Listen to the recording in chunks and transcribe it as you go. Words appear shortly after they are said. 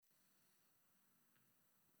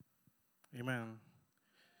Amen.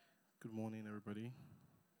 Good morning, everybody.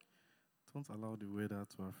 Don't allow the weather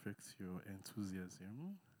to affect your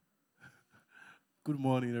enthusiasm. Good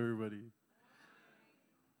morning, everybody.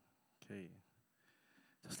 Okay.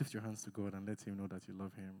 Just lift your hands to God and let Him know that you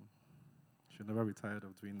love Him. You should never be tired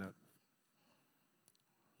of doing that.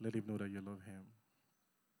 Let Him know that you love Him.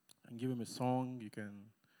 And give Him a song. You can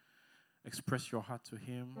express your heart to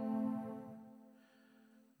Him.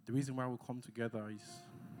 The reason why we come together is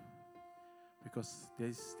because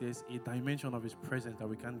there's a dimension of His presence that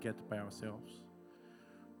we can't get by ourselves.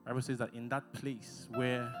 The Bible says that in that place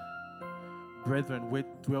where brethren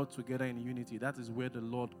dwell together in unity, that is where the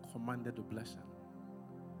Lord commanded the blessing.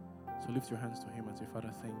 So lift your hands to Him and say,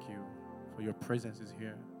 Father, thank you for your presence is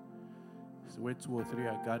here. So where 2 or 3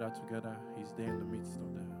 are gathered together, He's there in the midst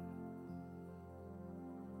of them.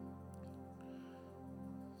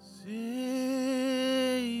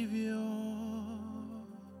 Savior,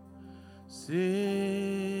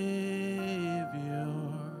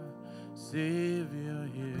 Savior,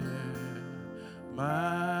 hear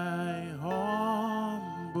my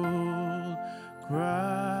humble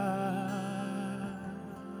cry.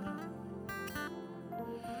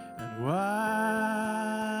 And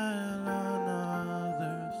while on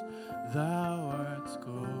others thou art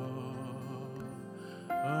calling,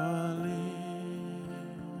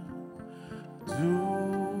 do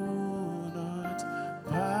not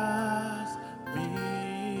pass me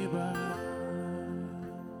by.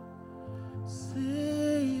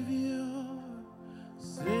 Savior,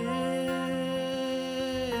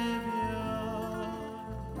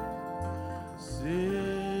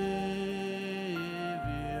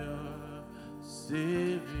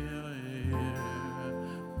 Savior, hear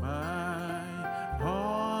my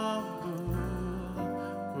humble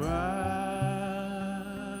cry.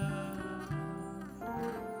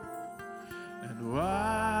 And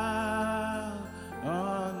while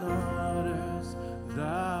on others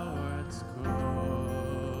thou art calling,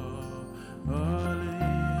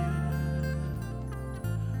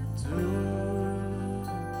 do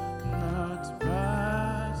not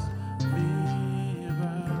pass me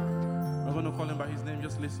by. We're going to call Him by His name,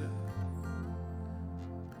 just listen.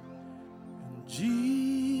 And Jesus,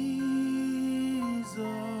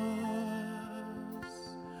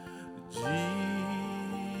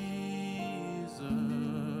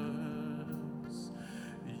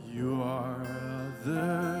 you are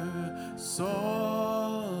the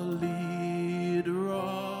solid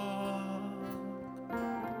rock.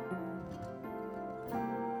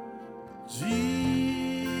 Jesus,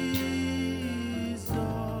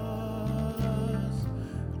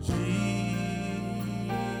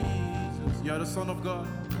 you are the Son of God,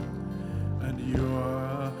 and you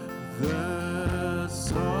are the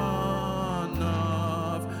Son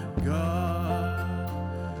of God.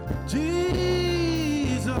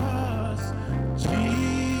 Jesus,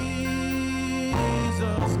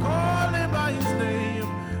 call Him by His name.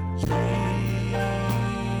 Jesus,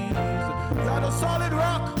 you are the solid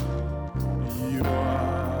rock. You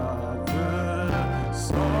are the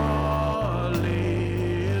solid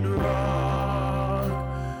rock.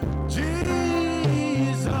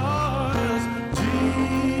 Jesus,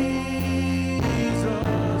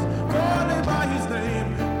 call Him by His name.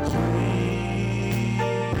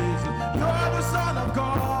 Jesus, you are the Son of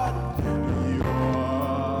God. You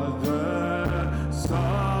are the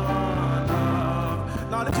Son of.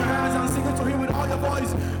 Now lift your hands and sing it to Him with all your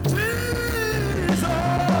voice. Jesus,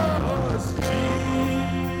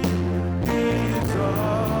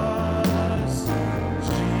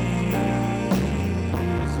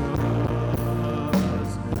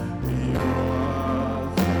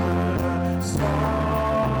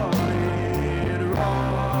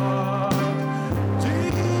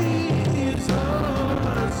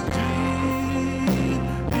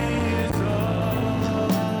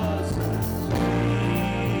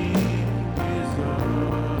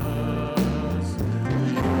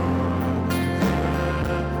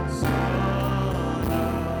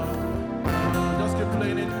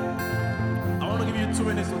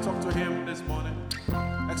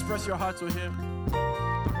 express your heart to Him.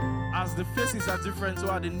 As the faces are different, so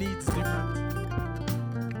are the needs different.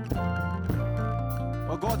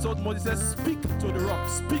 But God told Moses, says, speak to the rock,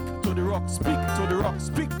 speak to the rock, speak to the rock,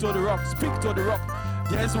 speak to the rock, speak to the rock.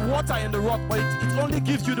 There is water in the rock, but it only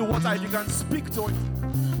gives you the water if you can speak to it.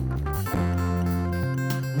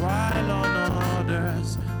 While on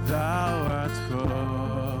others thou art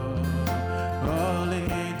calling.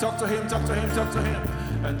 Talk to Him, talk to Him, talk to Him.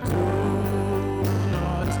 And do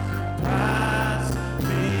not pass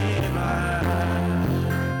me by.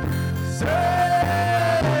 Savior,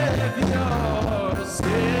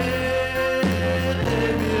 Savior.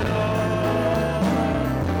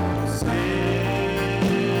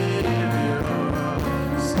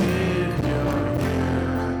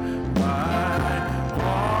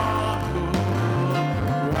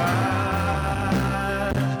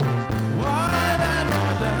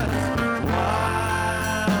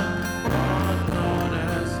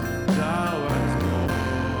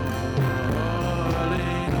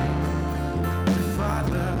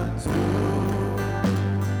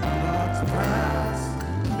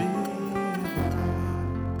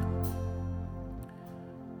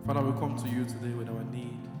 come to you today with our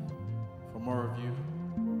need for more of you.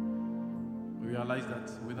 We realize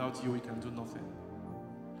that without you we can do nothing.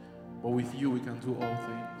 But with you we can do all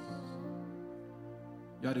things.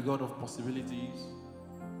 You are the God of possibilities.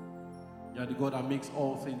 You are the God that makes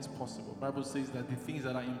all things possible. The Bible says that the things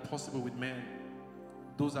that are impossible with men,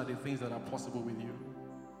 those are the things that are possible with you.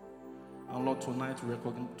 And Lord,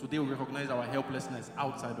 today we recognize our helplessness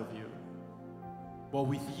outside of you. But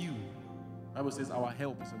with you, the Bible says our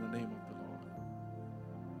help is in the name of the Lord.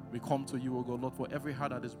 We come to you, O God, Lord, for every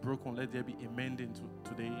heart that is broken, let there be amending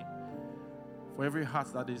today. For every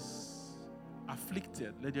heart that is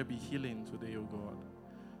afflicted, let there be healing today, O God.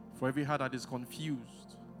 For every heart that is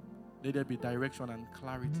confused, let there be direction and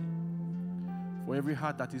clarity. For every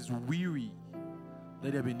heart that is weary,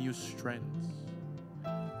 let there be new strength.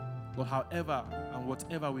 But however and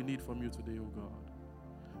whatever we need from you today, O God,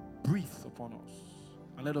 breathe upon us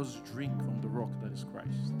and let us drink from the rock that is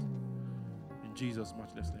Christ. In Jesus'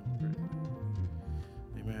 matchless name we pray.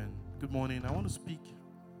 Amen. Good morning. I want to speak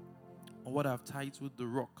on what I've titled The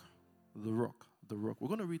Rock. The Rock. The Rock. We're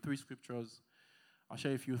going to read 3 scriptures. I'll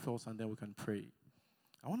share a few thoughts and then we can pray.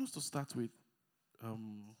 I want us to start with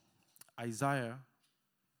Isaiah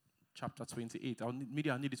chapter 28. I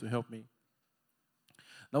need you to help me.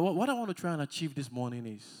 Now, what I want to try and achieve this morning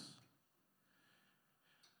is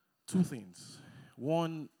 2 things.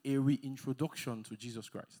 One, a reintroduction to Jesus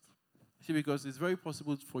Christ. See, because it's very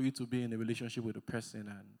possible for you to be in a relationship with a person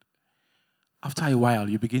and after a while,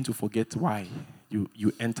 you begin to forget why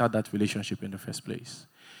you entered that relationship in the first place.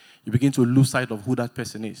 You begin to lose sight of who that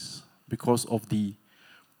person is because of the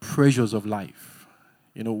pressures of life.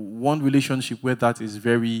 You know, one relationship where that is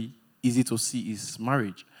very easy to see is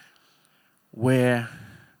marriage, where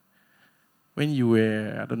when you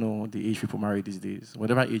were, I don't know the age people marry these days,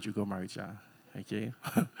 whatever age you got married, okay,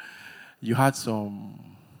 you had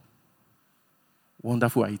some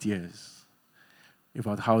wonderful ideas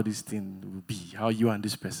about how this thing will be, how you and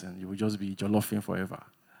this person, you will just be jollophing forever.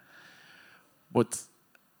 But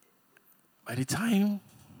by the time,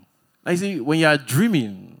 I say, when you are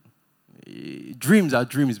dreaming, dreams are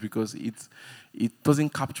dreams because it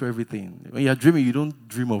doesn't capture everything. When you are dreaming, you don't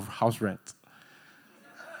dream of house rent.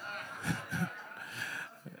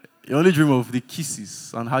 You only dream of the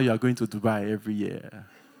kisses and how you are going to Dubai every year.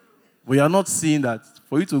 But you are not seeing that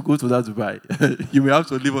for you to go to that Dubai, you may have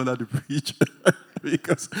to live under the bridge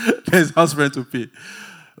because there's house rent to pay.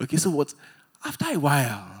 Okay, so what? After a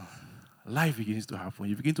while, life begins to happen.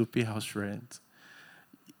 You begin to pay house rent.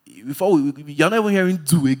 You're not even hearing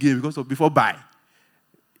do again because of before buy.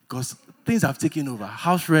 Because things have taken over.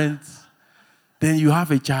 House rent, then you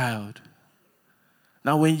have a child.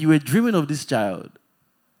 Now, when you were dreaming of this child,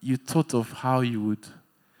 you thought of how you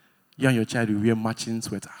and your child will wear matching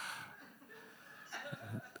sweater.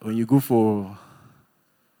 When you go to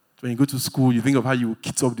school, you think of how you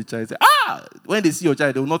kit up the child. Say, when they see your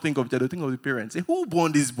child, they will not think of the child, they'll think of the parents. Say, who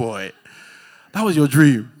born this boy? That was your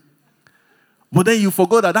dream. But then you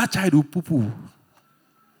forgot that child will poo-poo.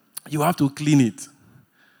 You have to clean it.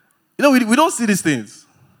 You know, we don't see these things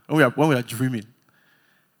when we are dreaming.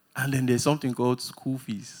 And then there's something called school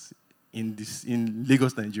fees in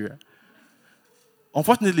Lagos, Nigeria.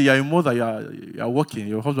 Unfortunately, you're a mother, you're working,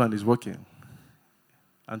 your husband is working.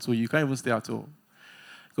 And so you can't even stay at home.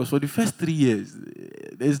 Because for the first 3 years,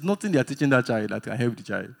 there's nothing they're teaching that child that can help the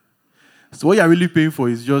child. So what you're really paying for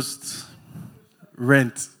is just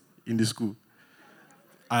rent in the school.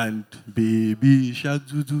 And baby shark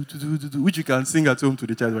do, which you can sing at home to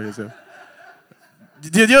the child by yourself.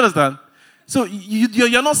 Do you understand? So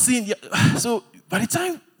you're not seeing. So by the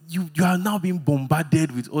time you are now being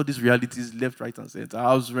bombarded with all these realities, left, right, and center,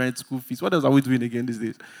 house rent, school fees. What else are we doing again these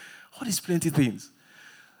days? All these plenty things.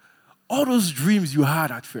 All those dreams you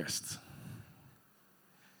had at first,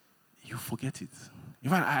 you forget it. In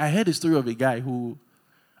fact, I heard a story of a guy who,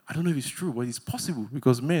 I don't know if it's true, but it's possible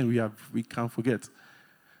because men, we can forget.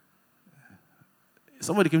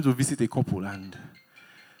 Somebody came to visit a couple and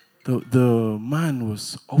the man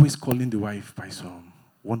was always calling the wife by some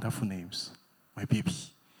wonderful names. My baby,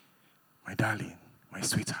 my darling, my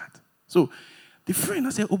sweetheart. So the friend, I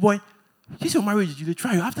said, oh boy, this your marriage, you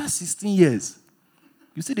try after 16 years.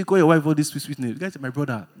 You say they call your wife all these sweet names. The guy said, my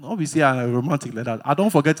brother, obviously I'm romantic like that. I don't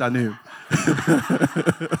forget her name.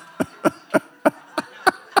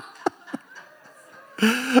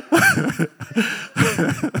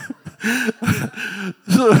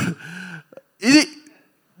 So,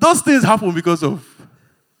 those things happen because of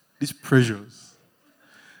these pressures.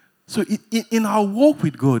 So in our walk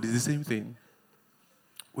with God, it's the same thing.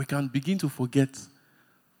 We can begin to forget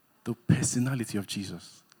the personality of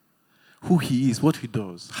Jesus. who he is, what he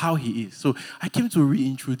does, how he is. So I came to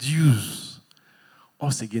reintroduce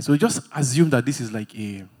us again. So just assume that this is like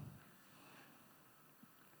a,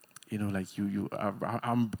 like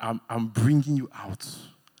I'm bringing you out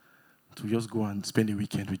to just go and spend a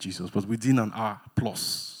weekend with Jesus, but within an hour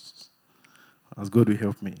plus, as God will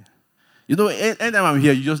help me. Anytime I'm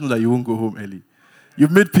here, you just know that you won't go home early.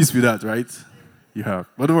 You've made peace with that, right? You have.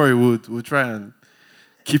 But don't worry, we'll try and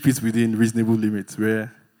keep it within reasonable limits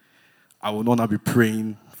where I will not be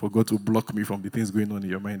praying for God to block me from the things going on in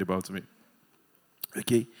your mind about me.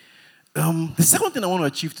 Okay? The second thing I want to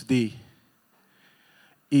achieve today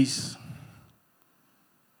is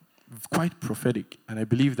quite prophetic. And I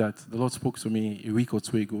believe that the Lord spoke to me a week or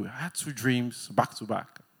two ago. I had 2 dreams back to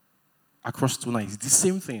back across 2 nights. The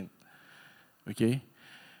same thing. Okay?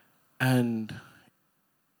 And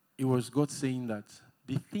it was God saying that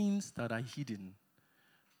the things that are hidden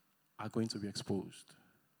are going to be exposed.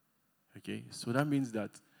 Okay? So that means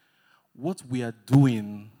that what we are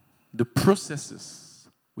doing, the processes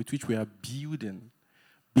with which we are building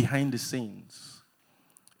behind the scenes,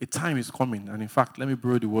 a time is coming. And in fact, let me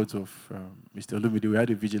borrow the words of Mr. Olumide. We had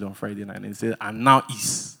a vigil on Friday night, and he said, and now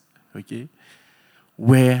is, okay,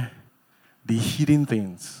 where the hidden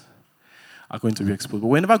things are going to be exposed. But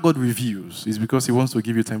whenever God reveals, it's because he wants to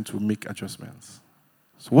give you time to make adjustments.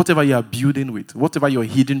 So whatever you are building with, whatever your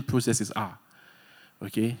hidden processes are,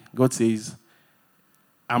 okay, God says,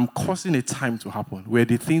 I'm causing a time to happen where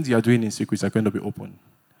the things you are doing in secret are going to be open.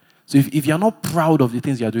 So if you're not proud of the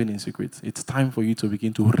things you are doing in secret, it's time for you to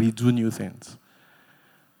begin to redo new things.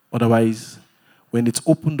 Otherwise, when it's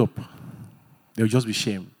opened up, there'll just be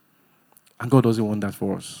shame. And God doesn't want that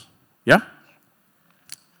for us. Yeah?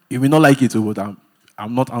 You may not like it, but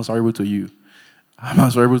I'm not answerable to you. I'm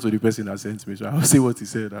answerable to the person that sent me. So I'll say what he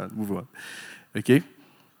said and move on. Okay?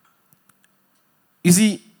 You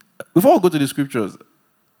see, before I go to the scriptures,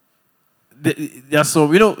 there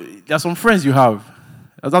are some friends you have.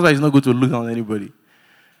 That's why it's not good to look on anybody.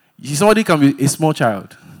 You see, somebody can be a small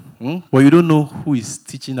child, but you don't know who is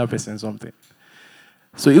teaching that person something.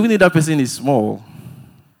 So even if that person is small,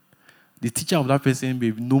 the teacher of that person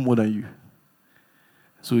may know more than you.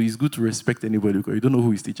 So it's good to respect anybody because you don't know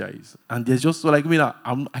who his teacher is. And there's just, I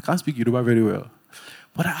can't speak Yoruba very well.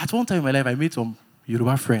 But at one time in my life, I made some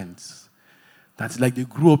Yoruba friends. That's like they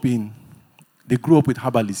grew up with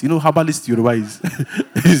herbalists. You know, herbalist Yoruba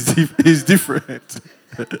is different.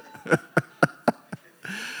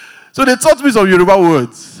 So they taught me some Yoruba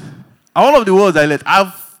words. And one of the words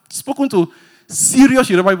I've spoken to serious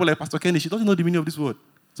Yoruba people like Pastor Kenny. She doesn't know the meaning of this word.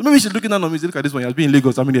 So maybe she's looking down on me, look at this one. He has been in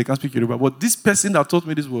Lagos. I can't speak Yoruba. But this person that taught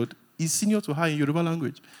me this word is senior to her in Yoruba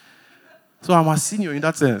language. So I'm a senior in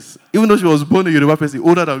that sense. Even though she was born a Yoruba person,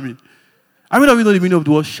 older than me. I don't even know the meaning of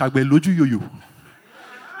the word Shagbe Loju Yoyo.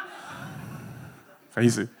 Can you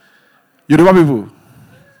see? Yoruba people.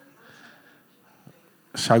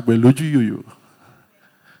 Shagbe Loju Yoyo.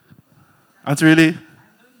 Auntie, really?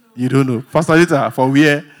 You don't know. Pastor Rita, for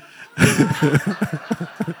where?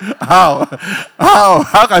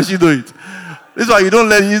 How can she do it? This one you don't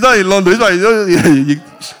learn. He's not in London. This one you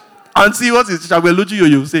don't. Auntie, what is Shagbe Loju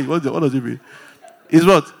Yoyo? Say what does it mean? It's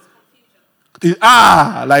what?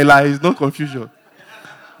 It's not confusion.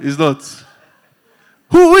 It's not.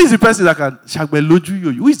 Who is the person that can Shagbe Loju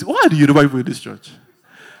Yoyo? Who are the Yoruba people in this church?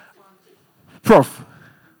 Prof.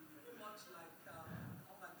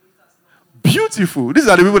 Beautiful. These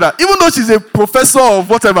are the people that, even though she's a professor of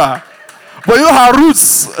whatever, but you know her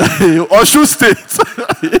roots, Osun State.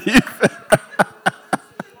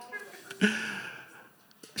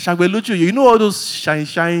 Shagbe Loju, you know all those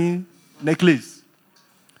shine necklace.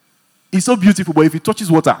 It's so beautiful, but if it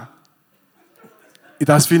touches water, it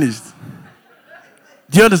has finished.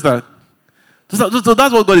 Do you understand? So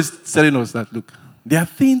that's what God is telling us, that look, there are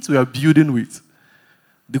things we are building with.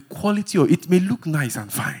 The quality of it may look nice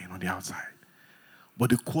and fine on the outside, but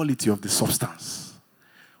the quality of the substance,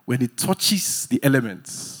 when it touches the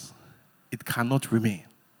elements, it cannot remain.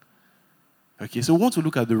 Okay, so we want to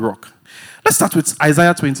look at the rock. Let's start with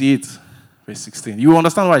Isaiah 28, verse 16. You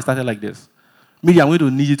understand why I started like this? Maybe I'm going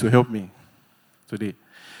to need you to help me today.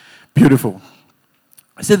 Beautiful.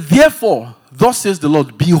 I said, therefore, thus says the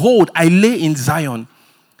Lord, behold, I lay in Zion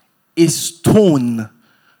a stone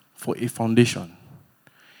for a foundation.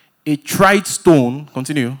 A tried stone,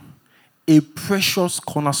 continue, a precious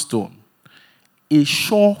cornerstone, a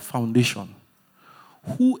sure foundation.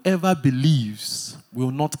 Whoever believes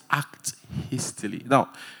will not act hastily. Now,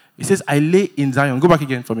 it says, I lay in Zion. Go back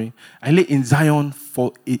again for me. I lay in Zion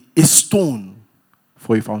for a stone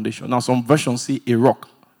for a foundation. Now, some versions say a rock.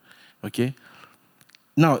 Okay?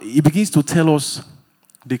 Now, it begins to tell us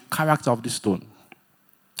the character of the stone.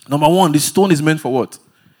 Number one, the stone is meant for what?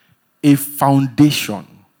 A foundation.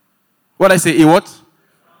 What I say, a what?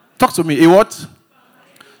 Talk to me, a what?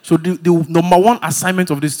 So the number one assignment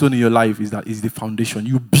of this stone in your life is the foundation.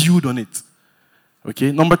 You build on it.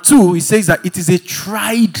 Okay. Number two, he says that it is a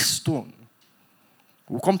tried stone.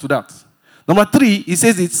 We'll come to that. Number three, he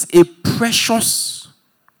says it's a precious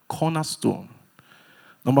cornerstone.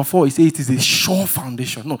 Number four, he says it is a sure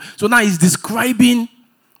foundation. No. So now he's describing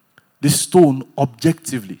the stone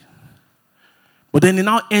objectively. But then he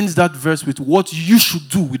now ends that verse with what you should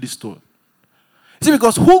do with the stone. See,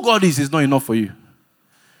 because who God is not enough for you.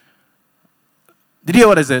 Did you hear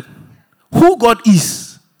what I said? Who God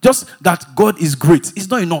is, just that God is great, is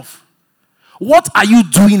not enough. What are you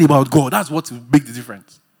doing about God? That's what will make the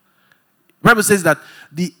difference. The Bible says that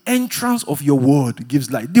the entrance of your word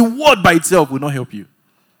gives light. The word by itself will not help you.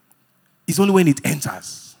 It's only when it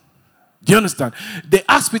enters. Do you understand? They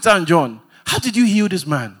asked Peter and John, how did you heal this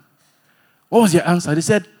man? What was your answer? They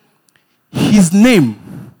said, his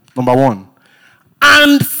name, number one,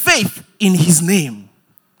 and faith in his name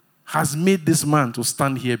has made this man to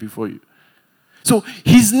stand here before you. So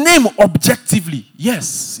his name objectively,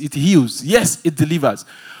 yes, it heals. Yes, it delivers.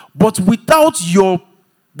 But without you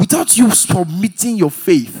submitting your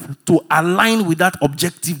faith to align with that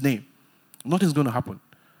objective name, nothing's going to happen.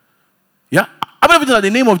 Yeah? I believe that the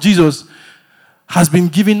name of Jesus has been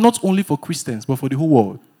given not only for Christians, but for the whole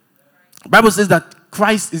world. The Bible says that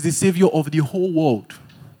Christ is the Savior of the whole world.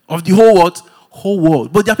 Of the whole world? Whole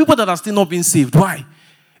world. But there are people that are still not being saved. Why?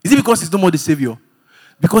 Is it because he's no more the Savior?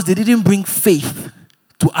 Because they didn't bring faith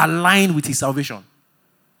to align with his salvation.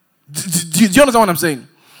 Do you understand what I'm saying?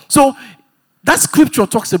 So, that scripture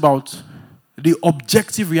talks about the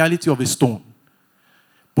objective reality of a stone.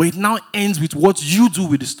 But it now ends with what you do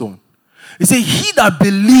with the stone. It says, he that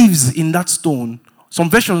believes in that stone, some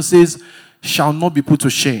version says, shall not be put to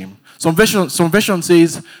shame. Some version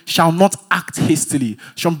says, shall not act hastily.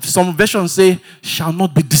 Some versions say, shall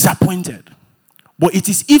not be disappointed. But it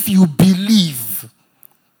is if you believe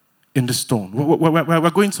in the stone. We're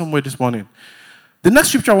going somewhere this morning. The next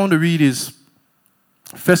scripture I want to read is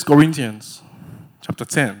 1 Corinthians chapter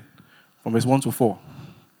 10, from verse 1 to 4.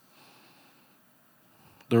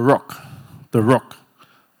 The rock, the rock,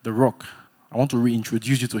 the rock. I want to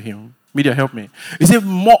reintroduce you to him. Media, help me. He said,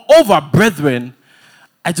 moreover, brethren,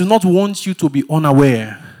 I do not want you to be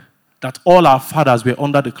unaware that all our fathers were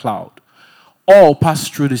under the cloud. All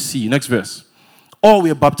passed through the sea. Next verse. All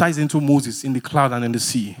were baptized into Moses in the cloud and in the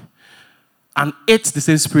sea, and ate the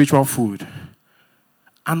same spiritual food,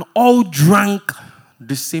 and all drank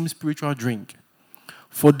the same spiritual drink.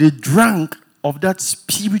 For they drank of that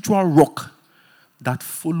spiritual rock that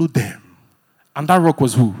followed them. And that rock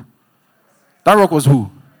was who? That rock was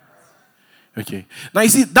who? Okay. Now you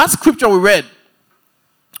see, that scripture we read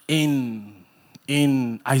in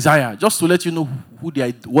Isaiah, just to let you know what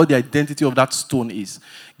the identity of that stone is.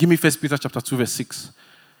 Give me 1 Peter chapter 2, verse 6.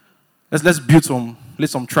 Let's lay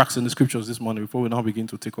some tracks in the scriptures this morning before we now begin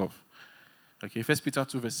to take off. Okay, 1 Peter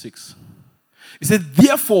 2, verse 6. It said,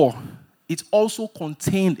 therefore, it's also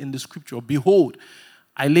contained in the scripture, behold,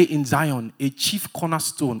 I lay in Zion a chief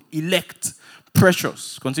cornerstone, elect,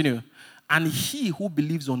 precious. Continue. And he who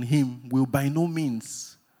believes on him will by no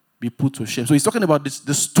means be put to shame. So he's talking about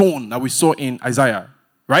the stone that we saw in Isaiah,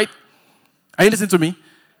 right? Are you listening to me?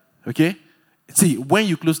 Okay? See, when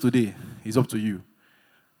you close today, it's up to you.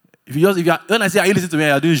 When I say, are you listening to me,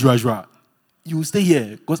 you're doing jua, you will stay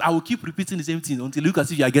here, because I will keep repeating the same thing until you look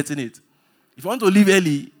as if you are getting it. If you want to leave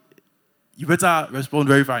early, you better respond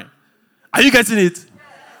very fine. Are you getting it?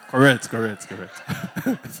 Correct.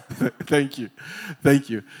 Thank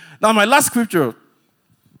you. Now, my last scripture,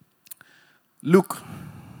 Luke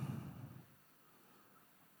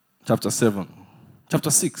chapter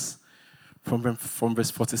 6, from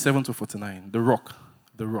verse 47 to 49. The rock.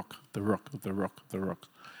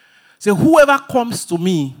 So whoever comes to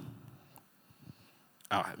me,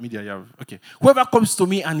 whoever comes to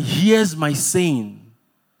me and hears my saying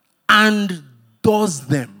and does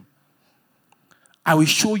them, I will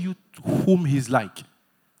show you whom he's like.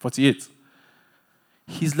 48.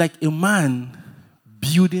 He's like a man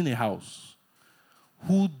building a house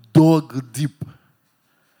who dug deep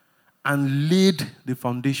and laid the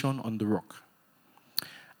foundation on the rock.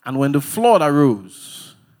 And when the flood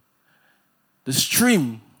arose, the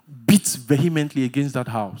stream beat vehemently against that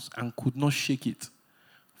house and could not shake it,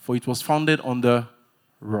 for it was founded on the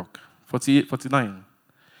rock. 48, 49.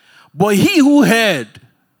 But he who heard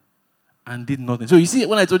and did nothing. So you see,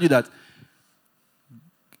 when I told you that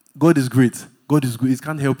God is great, God is good, it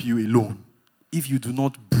can't help you alone. if you do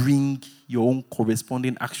not bring your own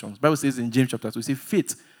corresponding actions. The Bible says in James chapter 2, it says,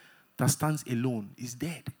 faith that stands alone is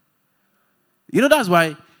dead. You know, that's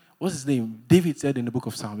why, what's his name? David said in the book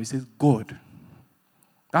of Psalms, he says, God.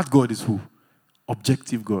 That God is who?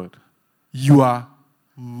 Objective God. You are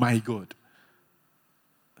my God.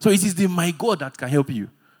 So it is the my God that can help you.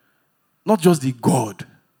 Not just the God.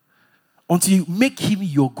 Until you make him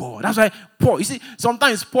your God. That's why Paul, you see,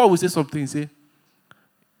 sometimes Paul will say something, say,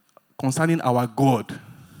 concerning our God,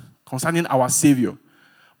 concerning our Savior.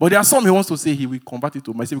 But there are some he wants to say he will convert it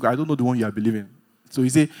to my Savior because I don't know the one you are believing. So he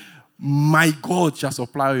say, my God shall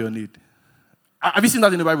supply your need. Have you seen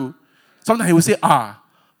that in the Bible? Sometimes he will say,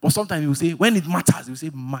 but sometimes he will say, when it matters, he will say,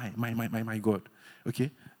 my God. Okay?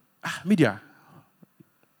 Media.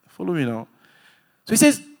 Follow me now. So he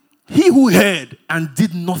says, he who heard and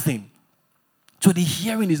did nothing. So the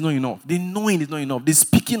hearing is not enough. The knowing is not enough. The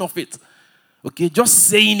speaking of it. Okay? Just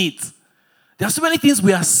saying it. There are so many things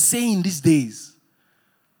we are saying these days.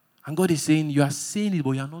 And God is saying, you are saying it,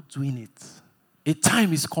 but you are not doing it. A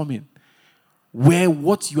time is coming where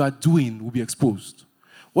what you are doing will be exposed.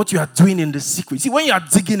 What you are doing in the secret. See, when you are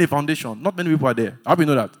digging a foundation, not many people are there. How do you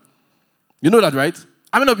know that? You know that, right?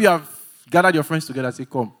 How many of you have gathered your friends together and say,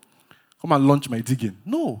 come and launch my digging?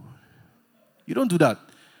 No. You don't do that.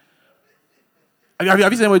 Have you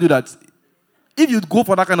seen anybody do that? If you go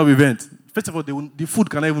for that kind of event, first of all, the food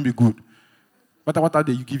cannot even be good. What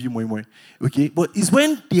day you give you more. Okay? But it's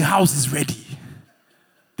when the house is ready.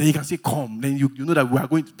 Then you can say, come. Then you know that we are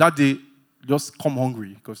going to, that day, just come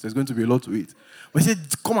hungry because there's going to be a lot to eat. But he said,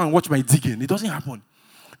 come and watch my digging. It doesn't happen.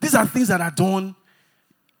 These are things that are done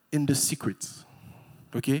in the secret.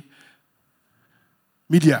 Okay?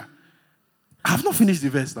 Media. I have not finished the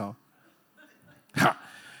verse now.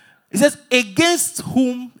 It says, against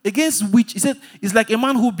which, he said, it's like a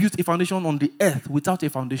man who built a foundation on the earth without a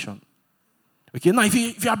foundation. Okay, now if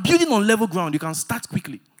you are building on level ground, you can start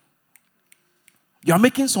quickly. You are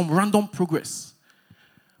making some random progress.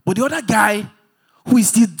 But the other guy who is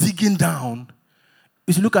still digging down,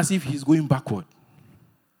 it look as if he's going backward.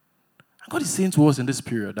 And God is saying to us in this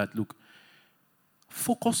period that, look,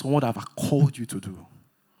 focus on what I've called you to do.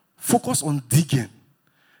 Focus on digging.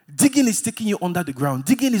 Digging is taking you under the ground.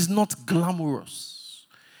 Digging is not glamorous.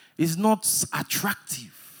 It's not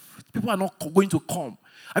attractive. People are not going to come.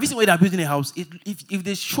 Have you seen when they are building a house? If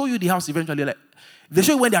they show you the house eventually, like, if they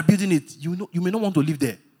show you when they are building it, you may not want to live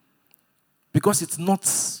there. Because it's not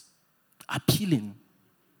appealing.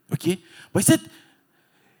 Okay? But he said,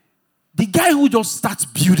 the guy who just starts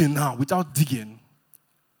building now without digging,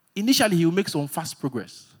 initially he will make some fast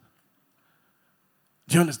progress.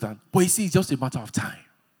 Do you understand? But you see, it's just a matter of time.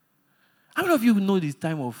 How many of you know this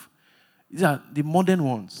time of, these are the modern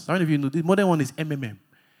ones. How many of you know, the modern one is MMM.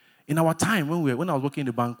 In our time, when I was working in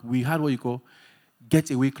the bank, we had what you call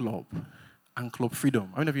Getaway Club and Club Freedom.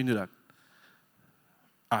 How many of you knew that?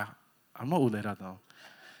 I'm not old like that now.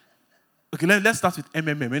 Okay, let's start with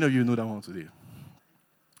MMM. Many of you know that one today.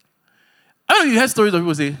 How many of you heard stories of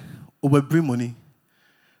people say, we'll bring money,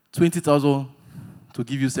 20,000 to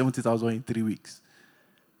give you 70,000 in 3 weeks.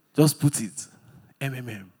 Just put it.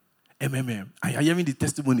 MMM. And you're hearing the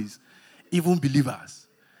testimonies. Even believers.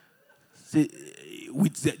 Say,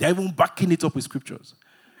 they're even backing it up with scriptures.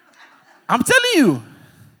 I'm telling you.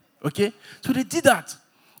 Okay? So they did that.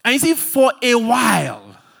 And you see, for a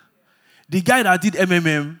while, the guy that did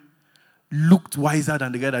MMM looked wiser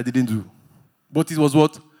than the guy that didn't do. But it was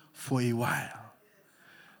what? For a while.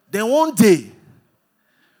 Then one day,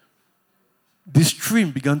 the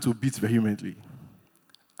stream began to beat vehemently.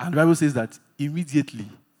 And the Bible says that immediately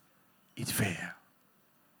it fell.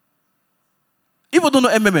 If you don't know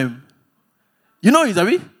MMM, you know it, have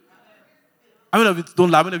you? How many of you don't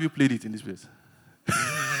laugh? How many of you played it in this place?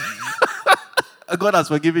 God has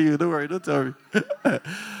forgiven you. Don't worry, don't tell me. But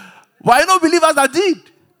I know believers that did.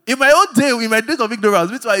 In my own day, in my days of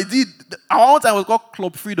ignorance, which I did, our own time was called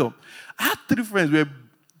Club Freedom. I had 3 friends who were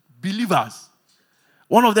believers.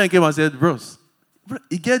 One of them came and said, bros,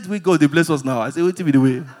 it gets way God, they bless us now. I said, wait till me the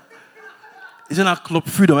way. It's not Club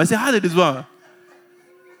Freedom. I said, how did this work?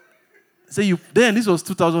 Then this was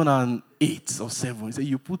 2008 or 7. He said,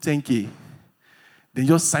 you put 10K, then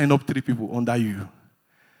just sign up 3 people under you.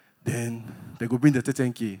 Then they go bring the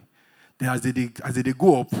 10K. Then as they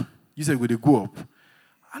go up, you said, they go up.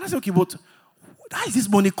 And I said, okay, but how is this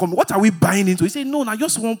money coming? What are we buying into? He said, no, I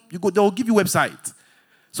just want, they'll give you a website.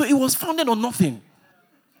 So it was founded on nothing.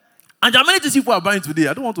 And there are many things people are buying today.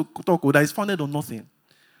 I don't want to talk about that. It's founded on nothing.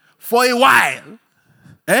 For a while.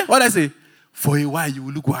 What did I say? For a while, you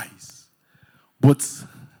will look wise. But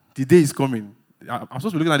the day is coming. I'm supposed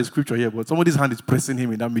to be looking at the scripture here, but somebody's hand is pressing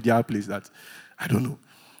him in that media place that, I don't know.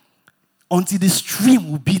 Until the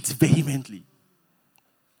stream will beat vehemently.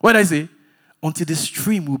 What did I say? Until the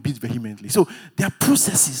stream will beat vehemently. So there are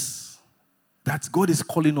processes that God is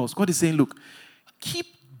calling us. God is saying, look, keep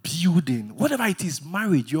building. Whatever it is,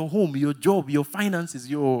 marriage, your home, your job, your finances,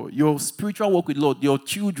 your spiritual work with Lord, your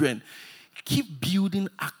children. Keep building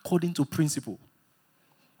according to principle.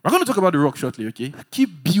 We're going to talk about the rock shortly, okay?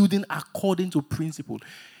 Keep building according to principle.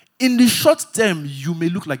 In the short term, you may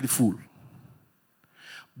look like the fool.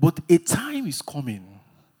 But a time is coming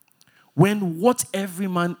when what every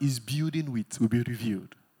man is building with will be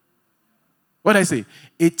revealed. What did I say?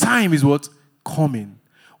 A time is what? Coming.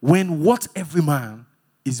 When what every man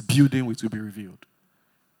is building with will be revealed.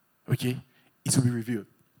 Okay? It will be revealed.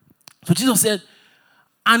 So Jesus said,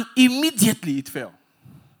 and immediately it fell.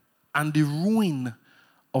 And the ruin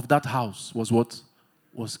of that house was what?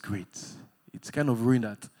 Was great. It's kind of ruin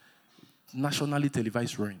that nationally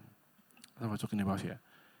televised ruin. That's what we're talking about here.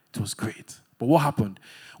 It was great. But what happened?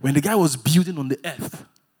 When the guy was building on the earth,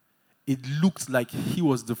 it looked like he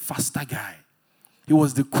was the faster guy. He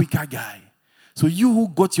was the quicker guy. So you who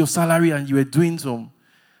got your salary and you were doing some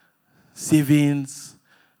savings,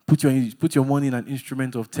 put your money in an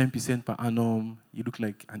instrument of 10% per annum, you look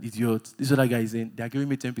like an idiot. This other guy is saying, they are giving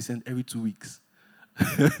me 10% every 2 weeks.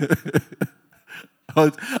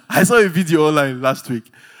 I saw a video online last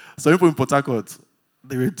week. Some people in Port Harcourt,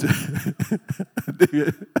 they were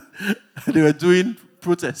doing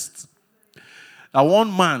protests. And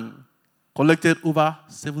one man collected over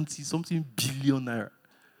 70-something billion naira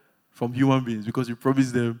from human beings because he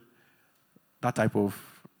promised them that type of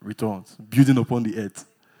returns, building upon the earth.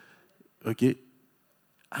 Okay?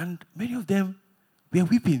 And many of them were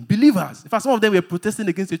weeping, believers. In fact, some of them were protesting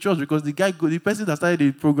against the church because the person that started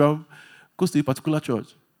the program goes to a particular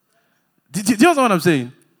church. Do you understand what I'm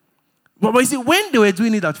saying? But you see, when they were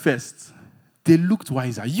doing it at first, they looked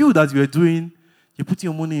wiser. You that you were doing, you're putting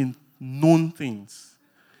your money in known things.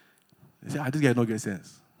 They say, this guy don't get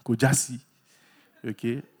sense. Go just see.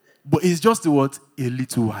 Okay? But it's just what? A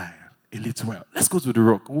little while. A little while. Let's go to the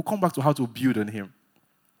rock. We'll come back to how to build on him.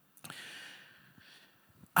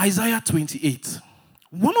 Isaiah 28.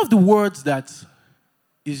 One of the words that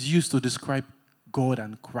is used to describe God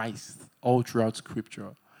and Christ all throughout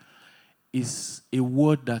Scripture is a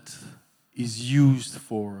word that is used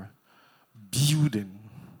for building,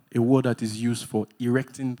 a word that is used for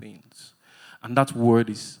erecting things. And that word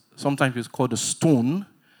is, sometimes it's called a stone,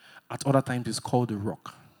 at other times it's called a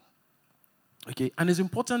rock. Okay? And it's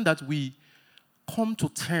important that we come to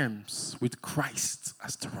terms with Christ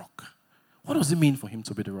as the rock. What does it mean for him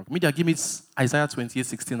to be the rock? Media, give me Isaiah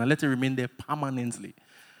 28:16 and let it remain there permanently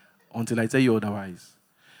until I tell you otherwise.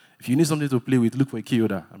 If you need something to play with, look for a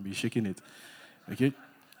keyholder and be shaking it. Okay?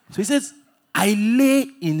 So he says, I lay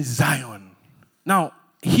in Zion. Now,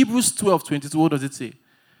 Hebrews 12:22, what does it say?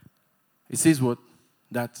 It says what?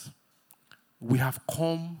 That we have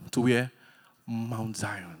come to where? Mount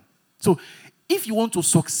Zion. So, if you want to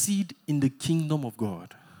succeed in the kingdom of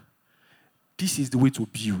God, this is the way to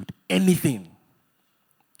build anything.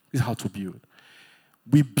 This is how to build.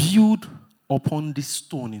 We build upon this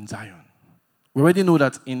stone in Zion. We already know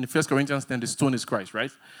that in 1 Corinthians 10, the stone is Christ,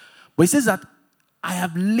 right? But it says that I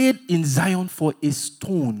have laid in Zion for a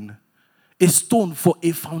stone for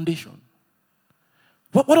a foundation.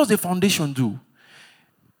 What does a foundation do?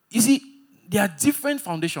 You see, there are different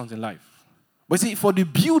foundations in life. But see, for the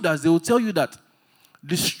builders, they will tell you that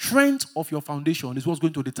the strength of your foundation is what's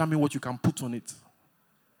going to determine what you can put on it.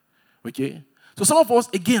 Okay? So some of us,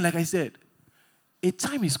 again, like I said, a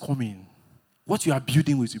time is coming. What you are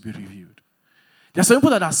building with will be revealed. There are some people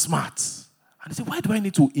that are smart. And they say, why do I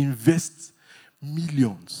need to invest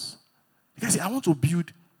millions? Because I want to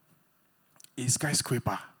build a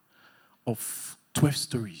skyscraper of 12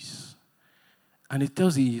 stories. And it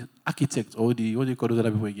tells the architect or what do you call those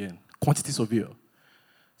other people again? Quantity surveyor.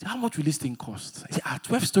 How much will this thing cost? I say,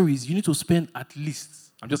 12 stories, you need to spend at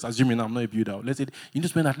least, I'm just assuming I'm not a builder. Let's say you need to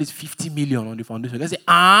spend at least 50 million on the foundation. Let's say,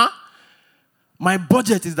 my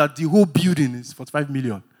budget is that the whole building is 45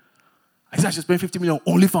 million. I said I should spend 50 million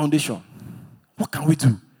only foundation. What can we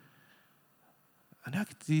do? And the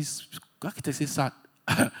architect says, sir,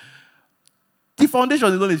 the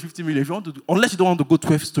foundation is only 50 million. If you want to do, unless you don't want to go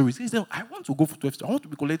 12 stories. He said, I want to go for 12 stories. I want to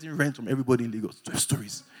be collecting rent from everybody in Lagos. 12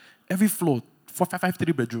 stories. Every floor.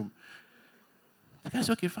 3-bedroom. The guy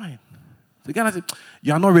said, okay, fine. So the guy said,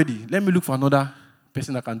 you are not ready. Let me look for another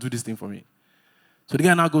person that can do this thing for me. So the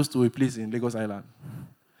guy now goes to a place in Lagos Island.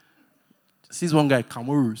 Sees one guy,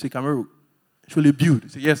 Kamoru. Say, Kamoru, should they build? He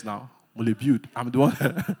said, yes, now. Will they build? I'm the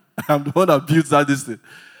one. I'm the one that built that this thing.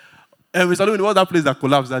 And Mr. Louis, what's that place that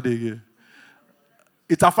collapsed that day again?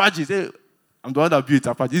 It's Afaji. Say, I'm the one that built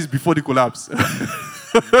Afaji. This is before the collapse.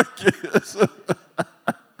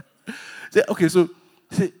 Say,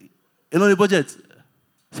 the budget.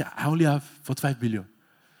 Say, I only have 45 billion.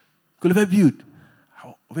 Could have built.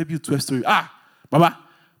 I'll build 12 stories. Baba,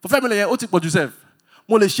 for 5 million, what take for Joseph?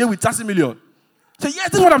 More share with 30 million. Say, yeah,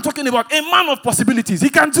 this is what I'm talking about. A man of possibilities. He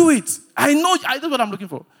can do it. I know what I'm looking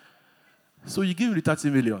for. So you give him the 30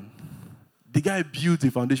 million. The guy built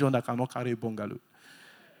a foundation that cannot carry a bungalow.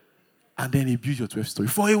 And then he built your 12 story.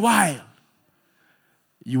 For a while,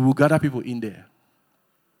 you will gather people in there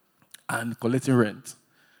and collecting rent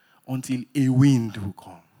until a wind will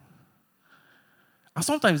come. And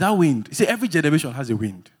sometimes that wind, you see, every generation has a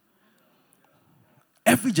wind.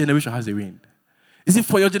 Every generation has a wind. You see,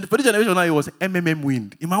 for the generation now, it was MMM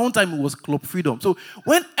wind. In my own time, it was Club Freedom. So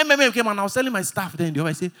when MMM came and I was telling my staff then,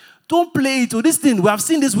 I said, don't play it. This thing, we have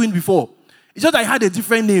seen this wind before. It's just that I had a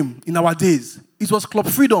different name in our days. It was Club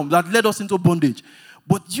Freedom that led us into bondage.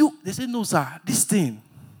 But they said, no, sir, this thing.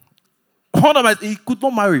 He could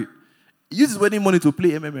not marry. He used his wedding money to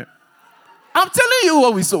play MMM. I'm telling you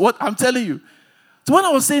what we saw. What I'm telling you. So when I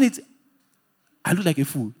was saying it, I look like a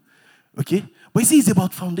fool. Okay? But you see, it's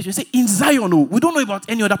about foundation. You say, in Zion, we don't know about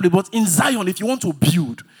any other place, but in Zion, if you want to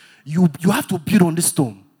build, you have to build on this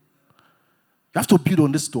stone. You have to build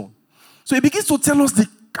on this stone. So it begins to tell us the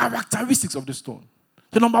characteristics of the stone.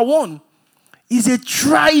 So number one is a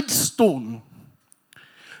tried stone.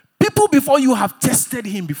 People before you have tested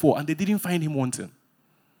him before, and they didn't find him wanting.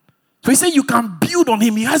 So he said you can build on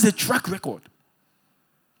him. He has a track record.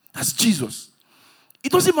 That's Jesus.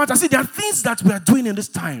 It doesn't matter. See, there are things that we are doing in this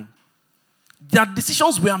time. There are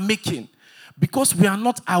decisions we are making because we are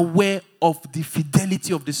not aware of the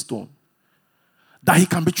fidelity of this stone. That he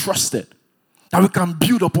can be trusted. That we can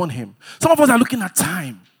build upon him. Some of us are looking at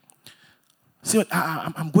time. See,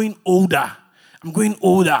 I'm going older. I'm going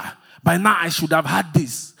older. By now I should have had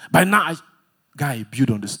this. By now Guy,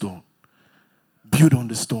 build on the stone. Build on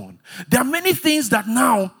the stone. There are many things that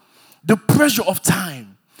now, the pressure of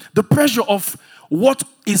time, the pressure of what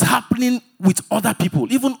is happening with other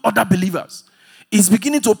people, even other believers, is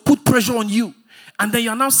beginning to put pressure on you. And then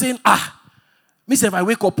you're now saying, Miss, if I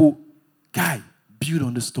wake up, guy, build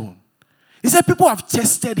on the stone. He said people have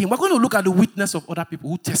tested him. We're going to look at the witness of other people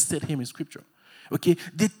who tested him in scripture. Okay?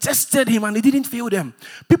 They tested him and it didn't fail them.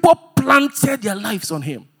 People planted their lives on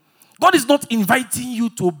him. God is not inviting you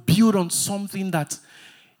to build on something that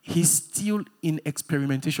he's still in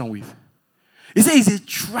experimentation with. He says it's a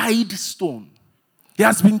tried stone. He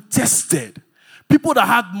has been tested. People that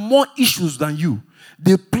had more issues than you,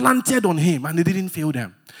 they planted on him and they didn't fail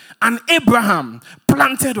them. And Abraham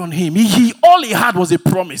planted on him. All he had was a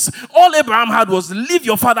promise. All Abraham had was leave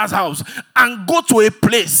your father's house and go to a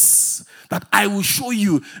place that I will show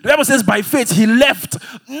you. The Bible says by faith he left,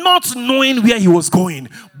 not knowing where he was going.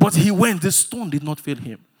 But he went. The stone did not fail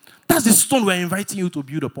him. That's the stone we're inviting you to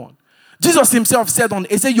build upon. Jesus himself said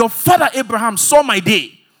he said, your father Abraham saw my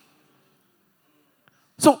day.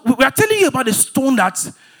 So we are telling you about a stone that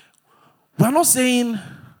we're not saying,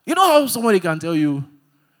 you know how somebody can tell you,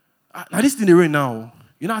 now this thing in the rain now,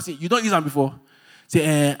 you know, I say, you don't use them before.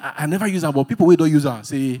 Say, I never use them, but people who don't use them,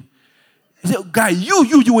 say, guy, you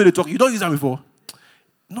when they talk, you don't use them before.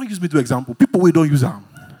 Don't use me to example. People who don't use them.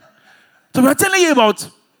 So we are telling you about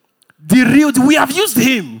we have used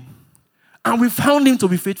him, and we found him to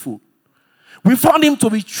be faithful. We found him to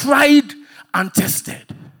be tried and tested.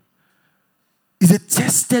 He's a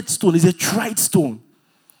tested stone. He's a tried stone.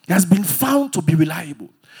 He has been found to be reliable.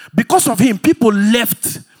 Because of him, people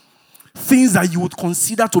left things that you would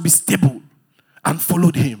consider to be stable and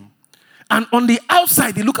followed him. And on the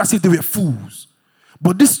outside, they look as if they were fools.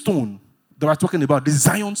 But this stone that we're talking about, the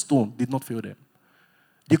Zion stone, did not fail them.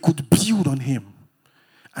 They could build on him.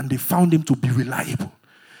 And they found him to be reliable.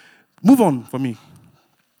 Move on for me.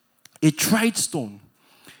 A tried stone.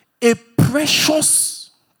 A precious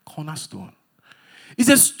cornerstone. It's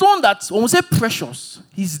a stone that, when we say precious,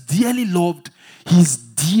 he's dearly loved, he's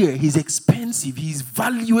dear, he's expensive, he's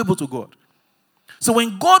valuable to God. So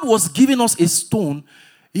when God was giving us a stone,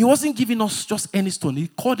 he wasn't giving us just any stone. He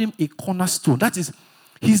called him a cornerstone. That is,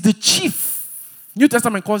 he's the chief. New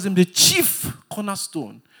Testament calls him the chief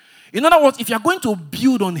cornerstone. In other words, if you're going to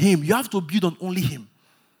build on him, you have to build on only him.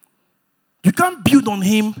 You can't build on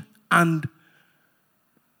him and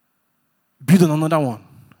build on another one.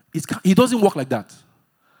 It doesn't work like that.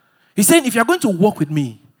 He's saying, if you're going to walk with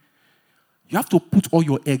me, you have to put all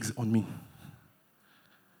your eggs on me.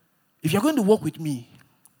 If you're going to walk with me,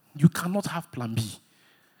 you cannot have plan B.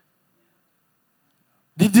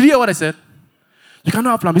 Did you hear what I said? You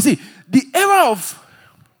cannot have plan B. See, the era of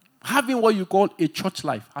having what you call a church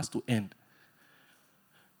life has to end.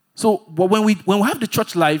 So, but when we have the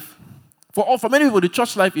church life, for many people, the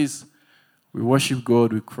church life is we worship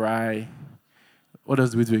God, we cry. What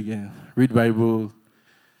else do we do again? Read Bible,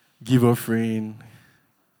 give offering,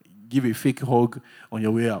 give a fake hug on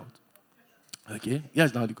your way out. Okay?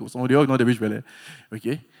 Yes, now some of the hug, not the rich belly.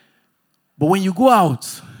 Okay? But when you go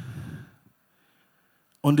out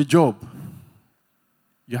on the job,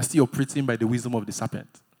 you are still operating by the wisdom of the serpent.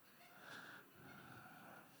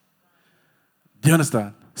 Do you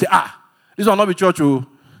understand? Say, this will not be church, oh.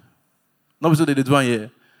 Not be so they do one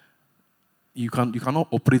here. You cannot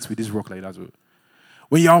operate with this rock like that. Oh.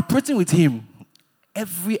 When you're operating with him,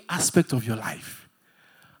 every aspect of your life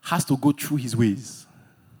has to go through his ways.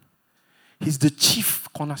 He's the chief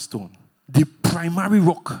cornerstone, the primary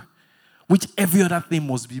rock, which every other thing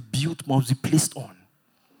must be built, must be placed on.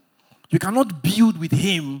 You cannot build with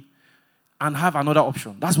him and have another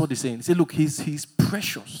option. That's what they're saying. They say, look, he's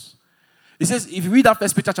precious. It says, if you read that 1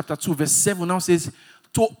 Peter chapter 2, verse 7, now says,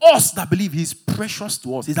 to us that believe he's precious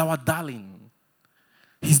to us. He's our darling.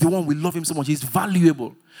 He's the one we love him so much. He's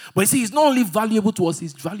valuable. But you see, he's not only valuable to us,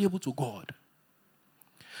 he's valuable to God.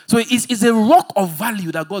 So it's a rock of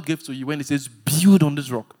value that God gave to you when he says, build on this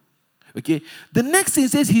rock. Okay? The next thing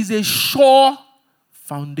says he's a sure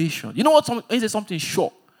foundation. You know what? When he says something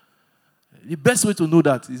sure, the best way to know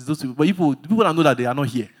that is those people. But people that know that they are not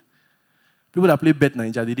here. People that play Bet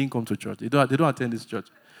Ninja, they didn't come to church. They don't attend this church.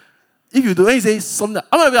 If you do, when you say something,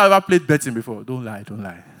 how many of you have ever played betting before? Don't lie.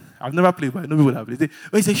 I've never played, but I know people have played.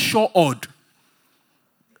 When you say sure odd.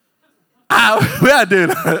 Where are they?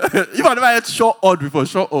 If I've never heard sure odd before,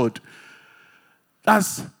 sure odd.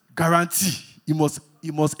 That's guarantee. You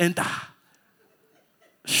must enter.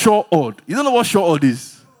 Sure odd. You don't know what sure odd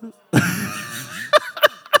is?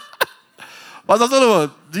 Pastor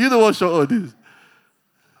Solomon, do you know what sure odd is?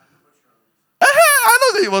 I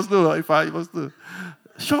know that you must know. You must know.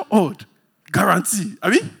 Sure odd. Guarantee.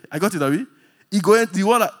 I got it, You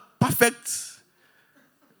want a perfect.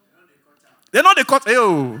 They're not the cut.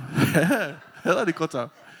 They're not the cutter.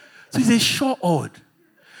 So it's a sure odd.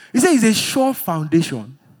 He says it's a sure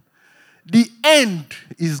foundation. The end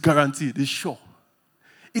is guaranteed. It's sure.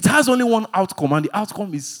 It has only one outcome, and the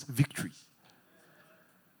outcome is victory.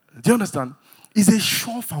 Do you understand? It's a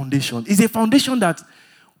sure foundation. It's a foundation that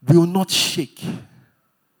will not shake.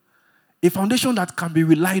 A foundation that can be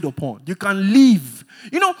relied upon. You can live.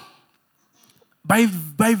 You know, by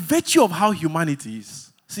virtue of how humanity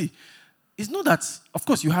is. See, it's not that, of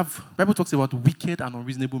course, Bible talks about wicked and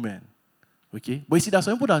unreasonable men. Okay? But you see, there's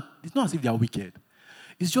some people that, it's not as if they are wicked.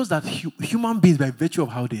 It's just that human beings, by virtue of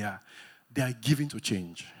how they are given to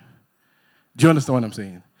change. Do you understand what I'm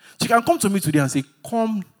saying? So you can come to me today and say,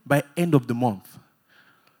 come by end of the month.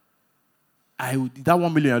 That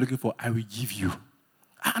 1 million you're looking for, I will give you.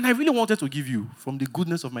 And I really wanted to give you from the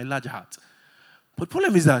goodness of my large heart. But the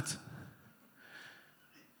problem is that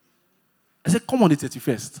I said, come on the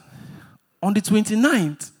 31st. On the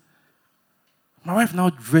 29th, my wife now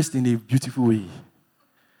dressed in a beautiful way.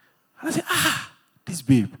 And I said, this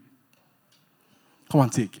babe, come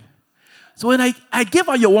and take. So when I gave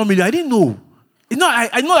her your 1 million, I didn't know.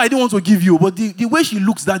 I know I didn't want to give you, but the way she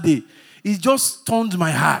looks that day, it just turned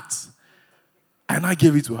my heart. And I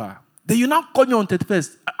gave it to her. Then you now call me on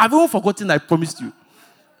 31st. I've even forgotten I promised you.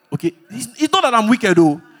 Okay? It's not that I'm wicked,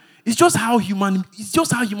 though. It's just how human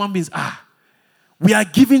beings are. We are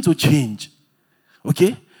given to change.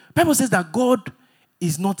 Okay? Bible says that God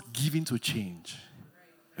is not given to change.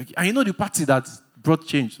 Okay? And you know the party that brought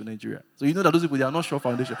change to Nigeria. So you know that those people, they are not sure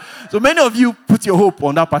foundation. So many of you put your hope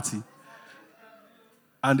on that party.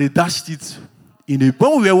 And they dashed it in a...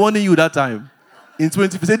 When we were warning you that time, in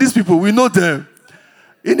 20%, say, these people, we know them.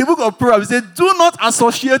 In the book of Proverbs, it says, do not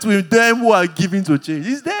associate with them who are given to change.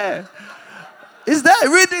 It's there. It's there.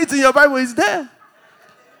 Read it in your Bible. It's there.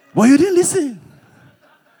 But you didn't listen.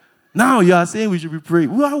 Now you are saying we should be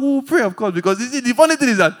praying. We will pray, of course, because you see, the funny thing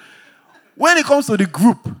is that when it comes to the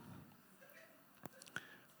group,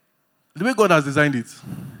 the way God has designed it,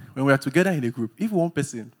 when we are together in a group, if one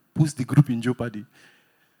person puts the group in jeopardy,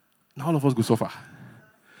 now all of us go suffer.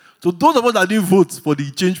 So those of us that didn't vote for the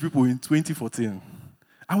change people in 2014,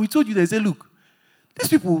 and we told you, they said, look, these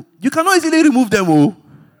people, you cannot easily remove them. Oh,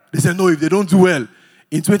 they said, no, if they don't do well,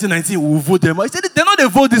 in 2019, we will vote them. I said, they're not, they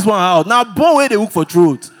vote this one out. Now, born where they work for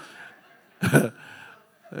truth.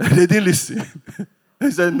 They didn't listen. They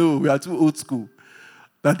said, no, we are too old school.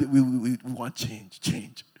 That we want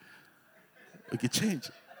change. Okay, change.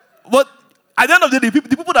 But at the end of the day,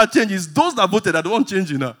 the people that change is those that voted that don't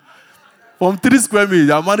change now. From 3 square meters,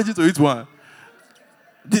 I'm managing to eat one.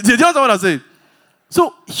 Do you understand what I say?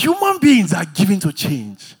 So human beings are given to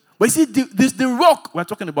change. But you see, the rock we're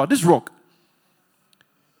talking about, this rock,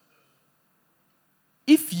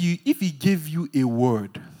 if he gave you a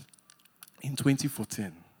word in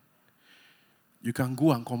 2014, you can go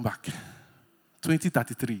and come back.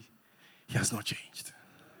 2033, he has not changed.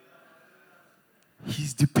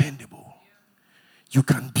 He's dependable. You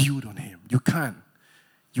can build on him. You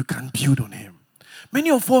can build on him. Many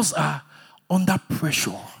of us are under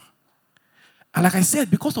pressure. And like I said,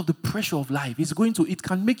 because of the pressure of life, it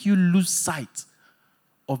can make you lose sight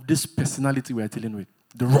of this personality we are dealing with.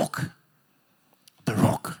 The rock. The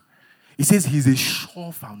rock. It says he's a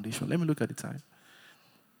sure foundation. Let me look at the time.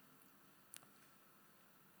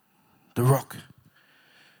 The rock.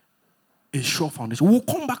 A sure foundation. We'll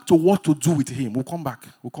come back to what to do with him. We'll come back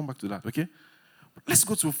to that, okay? Let's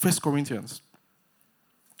go to 1 Corinthians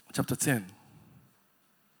chapter 10.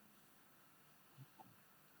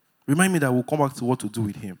 Remind me that we'll come back to what to do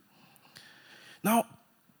with him. Now,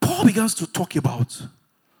 Paul begins to talk about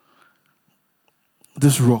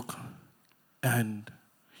this rock. And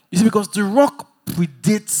you see, because the rock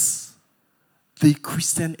predates the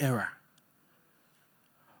Christian era.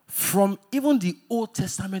 From even the Old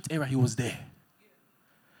Testament era, he was there.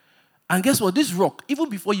 And guess what? This rock, even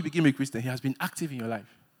before you became a Christian, he has been active in your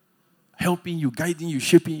life. Helping you, guiding you,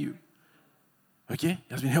 shaping you. Okay?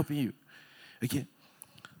 He has been helping you. Okay?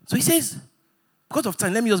 So he says, because of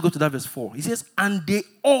time, let me just go to that verse 4. He says, and they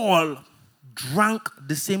all drank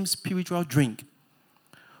the same spiritual drink.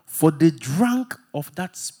 For they drank of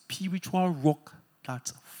that spiritual rock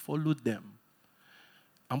that followed them.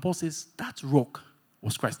 And Paul says, that rock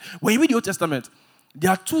was Christ. When you read the Old Testament,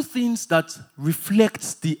 there are two things that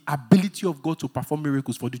reflect the ability of God to perform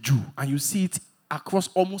miracles for the Jew. And you see it across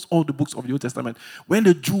almost all the books of the Old Testament. When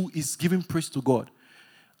the Jew is giving praise to God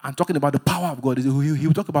and talking about the power of God, he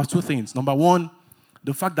will talk about two things. Number one,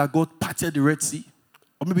 the fact that God parted the Red Sea.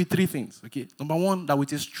 Or maybe three things. Okay. Number one, that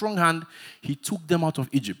with a strong hand, he took them out of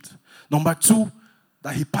Egypt. Number two,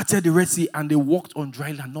 that he parted the Red Sea and they walked on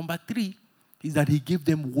dry land. Number three is that he gave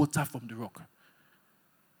them water from the rock.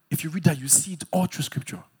 If you read that, you see it all through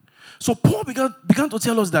Scripture. So Paul began to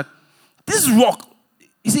tell us that this rock,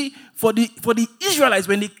 you see, for the Israelites,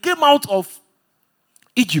 when they came out of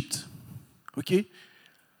Egypt, okay,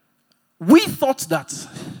 we thought that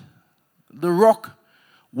the rock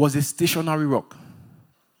was a stationary rock.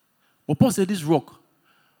 But Paul said this rock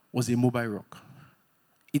was a mobile rock.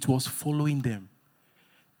 It was following them.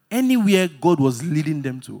 Anywhere God was leading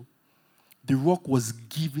them to, the rock was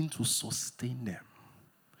given to sustain them.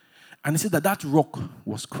 And he said that rock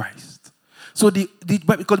was Christ. So because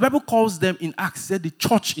the Bible calls them in Acts, said the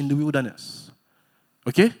church in the wilderness.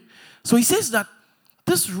 Okay? So he says that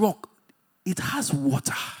this rock, it has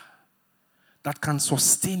water that can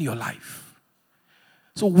sustain your life.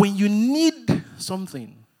 So when you need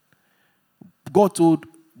something, God told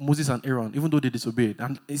Moses and Aaron, even though they disobeyed,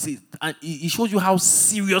 and he shows you how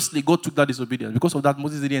seriously God took that disobedience. Because of that,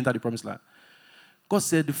 Moses didn't enter the promised land. God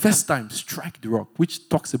said the first time, strike the rock, which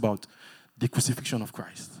talks about the crucifixion of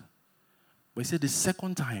Christ. But he said the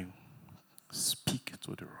second time, speak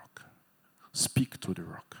to the rock. Speak to the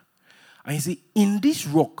rock. And you see, in this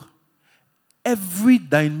rock, every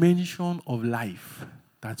dimension of life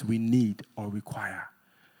that we need or require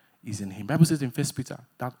is in him. The Bible says in 1 Peter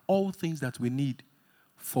that all things that we need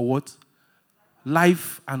for what?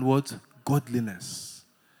 Life and what? Godliness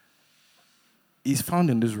is found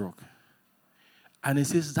in this rock. And it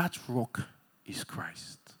says that rock is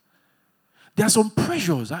Christ. There are some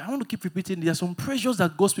pressures. I want to keep repeating. There are some pressures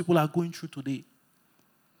that God's people are going through today.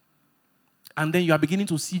 And then you are beginning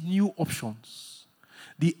to see new options.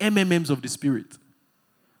 The MMMs of the Spirit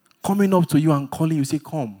coming up to you and calling you, say,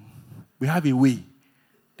 come. We have a way.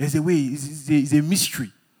 There's a way. It's a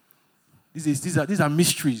mystery. These are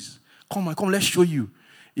mysteries. Come, let's show you.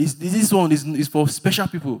 This one is for special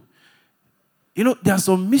people. You know, there are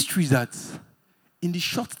some mysteries that in the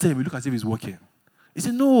short term, we look as if it's working. You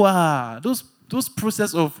say, no, those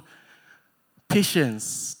process of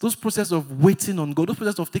patience, those process of waiting on God, those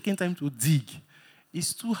process of taking time to dig,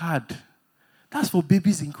 is too hard. That's for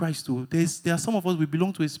babies in Christ too. There are some of us, we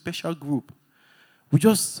belong to a special group. We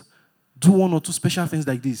just do one or two special things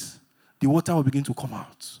like this. The water will begin to come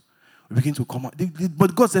out. We begin to come out.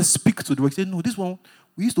 But God says, speak to the rock. He said, no, this one,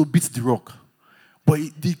 we used to beat the rock. But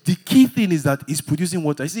the key thing is that it's producing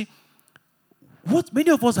water. You see, what many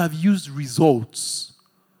of us have used results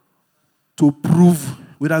to prove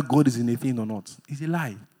whether God is in a thing or not. It's a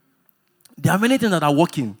lie. There are many things that are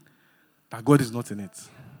working, but God is not in it.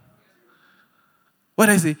 What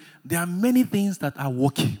I say, there are many things that are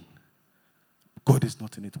working. God is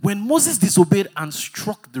not in it. When Moses disobeyed and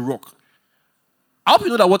struck the rock, I hope you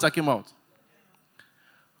know that water came out.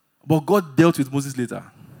 But God dealt with Moses later.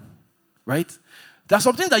 Right? There's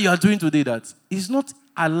something that you are doing today that is not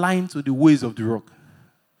aligned to the ways of the rock.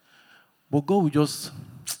 But God will just,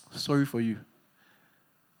 sorry for you,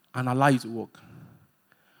 and allow you to walk.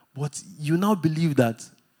 But you now believe that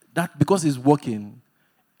because it's working,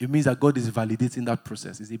 it means that God is validating that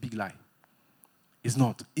process. It's a big lie. It's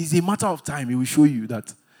not. It's a matter of time. He will show you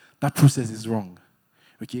that that process is wrong.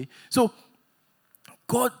 Okay? So,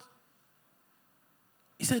 God,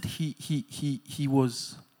 he said he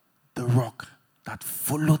was the rock that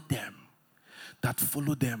followed them. That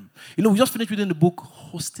followed them. You know, we just finished reading the book,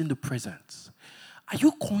 Hosting the Presence. Are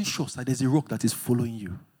you conscious that there's a rock that is following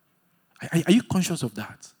you? Are you conscious of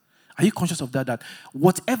that? Are you conscious of that? That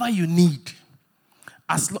whatever you need,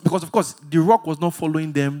 because of course, the rock was not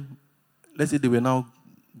following them. Let's say they were now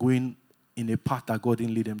going in a path that God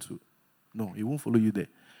didn't lead them to. No, it won't follow you there.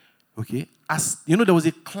 Okay? As you know, there was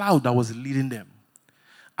a cloud that was leading them.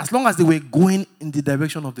 As long as they were going in the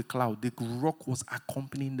direction of the cloud, the rock was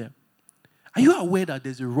accompanying them. Are you aware that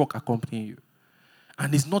there's a rock accompanying you?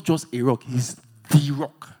 And it's not just a rock, it's the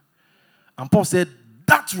rock. And Paul said,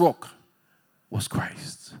 that rock was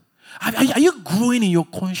Christ. Are you growing in your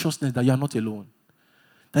consciousness that you are not alone?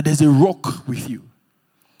 That there's a rock with you.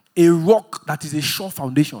 A rock that is a sure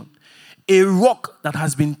foundation. A rock that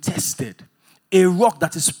has been tested. A rock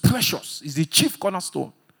that is precious. Is the chief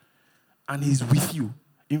cornerstone. And he's with you.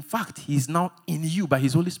 In fact, he's now in you by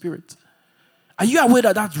his Holy Spirit. Are you aware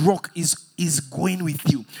that that rock is going with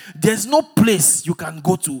you? There's no place you can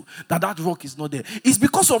go to that rock is not there. It's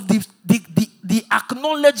because of the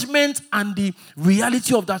acknowledgement and the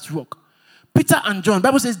reality of that rock. Peter and John, the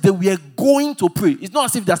Bible says they were going to pray. It's not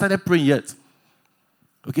as if they started praying yet.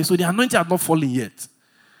 Okay, so the anointing had not fallen yet.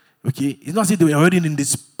 Okay, it's not as if they were already in the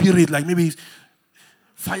spirit, like maybe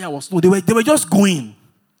fire was. No, they were just going.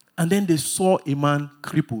 And then they saw a man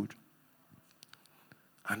crippled.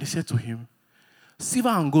 And they said to him, silver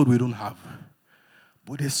and gold we don't have,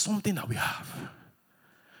 but there's something that we have.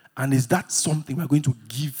 And is that something we're going to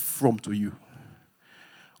give from to you?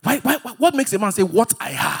 What makes a man say, what I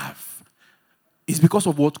have? Is because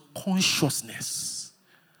of what? Consciousness.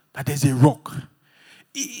 That there's a rock.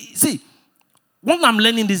 See, what I'm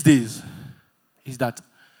learning these days is that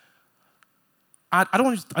I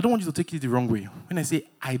don't want you to take it the wrong way. When I say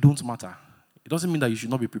I don't matter, it doesn't mean that you should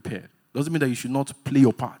not be prepared. It doesn't mean that you should not play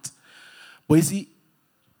your part. But you see,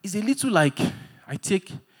 it's a little like I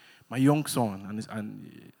take my young son and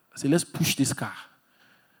I say, let's push this car.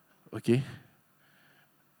 Okay?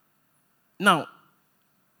 Now,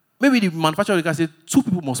 maybe the manufacturer of the car said 2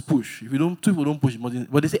 people must push. If 2 people don't push,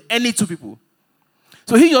 but they say any 2 people.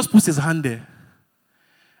 So he just puts his hand there.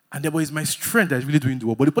 And there is my strength that is really doing the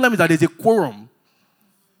work. But the problem is that there's a quorum.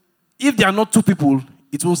 If there are not 2 people,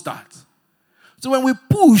 it won't start. So when we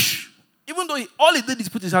push, even though all he did is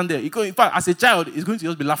put his hand there, in fact, as a child, he's going to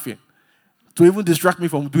just be laughing to even distract me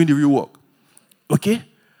from doing the real work. Okay?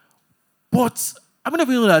 But I'm going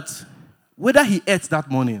to know that whether he ate that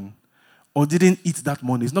morning or didn't eat that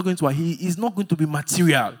morning, he is not going to be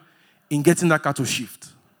material in getting that car to shift.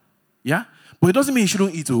 Yeah? But it doesn't mean he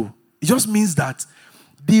shouldn't eat. It just means that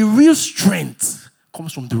the real strength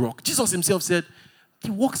comes from the rock. Jesus himself said,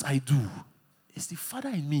 the works I do, it's the Father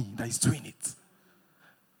in me that is doing it.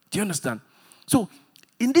 Do you understand? So,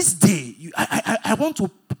 in this day, I want to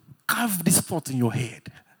carve this thought in your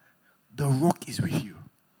head. The rock is with you.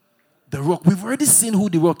 The rock. We've already seen who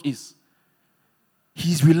the rock is.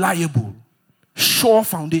 He's reliable, sure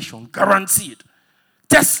foundation, guaranteed,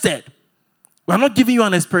 tested. We're not giving you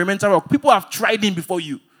an experimental rock. People have tried him before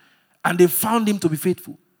you, and they found him to be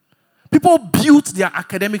faithful. People built their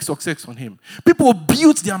academic success on him. People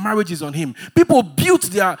built their marriages on him. People built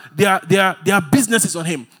their businesses on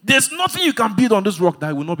him. There's nothing you can build on this rock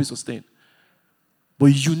that will not be sustained. But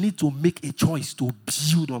you need to make a choice to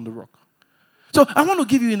build on the rock. So I want to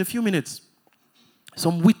give you in a few minutes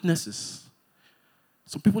some witnesses,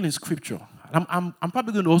 some people in Scripture. I'm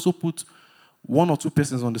probably going to also put 1 or 2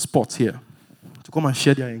 persons on the spot here to come and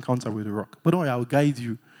share their encounter with the rock. But don't worry, I'll guide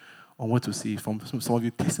you on what to say from some of your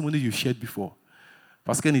testimonies you shared before.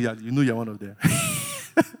 Pascal, you know you're one of them.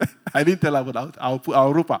 I didn't tell her, but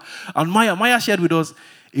I'll rope her. And Maya shared with us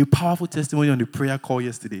a powerful testimony on the prayer call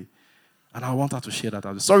yesterday. And I want her to share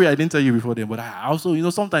that. Sorry I didn't tell you before then, but I also,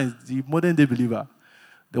 sometimes the modern day believer,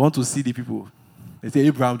 they want to see the people. They say,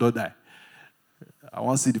 Abraham, don't die. I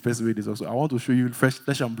want to see the person with this also. I want to show you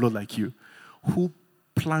flesh and blood like you, who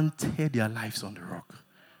planted their lives on the rock.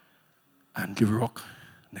 And the rock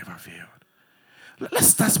never failed. Let's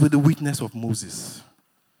start with the witness of Moses.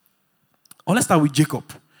 Or let's start with Jacob.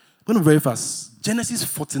 I'm going to very fast. Genesis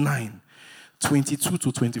 49, 22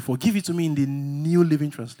 to 24. Give it to me in the New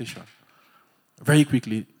Living Translation. Very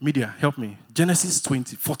quickly. Media, help me. Genesis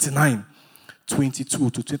 49, 22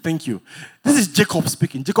 to 20. Thank you. This is Jacob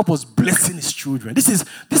speaking. Jacob was blessing his children. This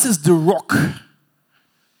is the rock.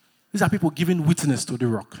 These are people giving witness to the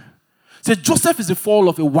rock. So Joseph is the fall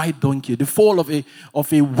of a white donkey, the fall of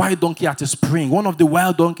a white donkey at a spring, one of the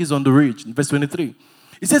wild donkeys on the ridge. Verse 23.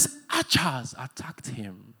 It says, archers attacked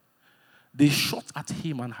him. They shot at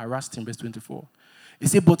him and harassed him. Verse 24. It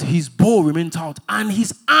said, but his bow remained out and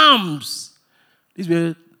his arms. This is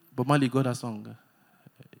where Bob Marley got a song.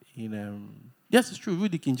 Yes, it's true.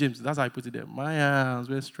 Read the King James. That's how I put it there. My arms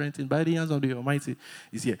were strengthened by the hands of the Almighty.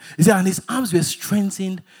 It's here. It said, and his arms were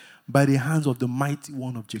strengthened by the hands of the mighty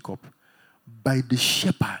one of Jacob. By the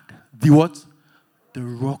shepherd, the what? The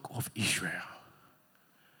rock of Israel.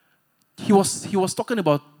 He was talking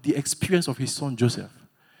about the experience of his son Joseph.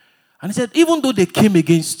 And he said, even though they came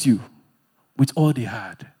against you with all they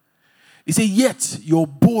had, he said, yet your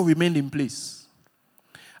bow remained in place.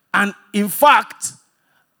 And in fact,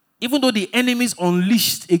 even though the enemies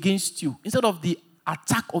unleashed against you, instead of the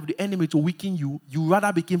attack of the enemy to weaken you, you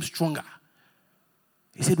rather became stronger.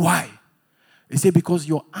 He said, why? He said, because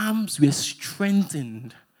your arms were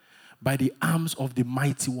strengthened by the arms of the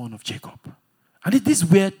mighty one of Jacob. And this is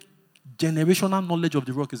where generational knowledge of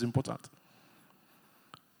the rock is important.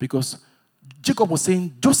 Because Jacob was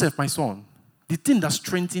saying, Joseph, my son, the thing that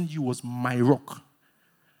strengthened you was my rock.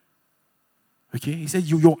 Okay? He said,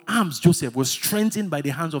 your arms, Joseph, were strengthened by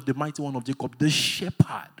the hands of the mighty one of Jacob, the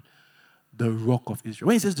shepherd, the rock of Israel.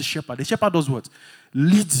 When he says the shepherd does what?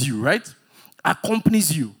 Leads you, right?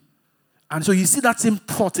 Accompanies you. And so you see that same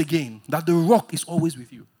thought again, that the rock is always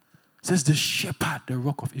with you. It says the shepherd, the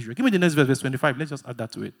rock of Israel. Give me the next verse, verse 25. Let's just add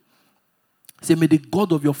that to it. Say, may the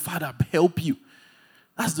God of your father help you.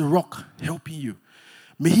 That's the rock helping you.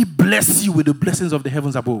 May he bless you with the blessings of the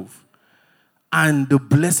heavens above and the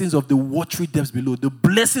blessings of the watery depths below, the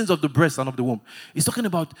blessings of the breast and of the womb. He's talking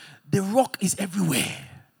about the rock is everywhere.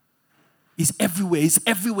 It's everywhere. It's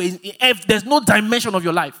everywhere. There's no dimension of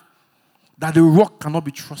your life that the rock cannot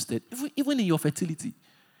be trusted. Even in your fertility,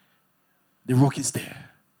 the rock is there.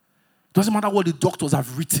 Doesn't matter what the doctors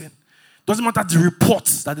have written. Doesn't matter the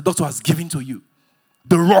reports that the doctor has given to you.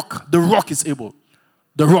 The rock is able.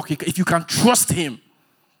 The rock, if you can trust him.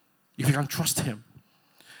 If you can trust him.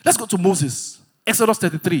 Let's go to Moses. Exodus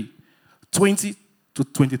 33, 20 to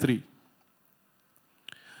 23.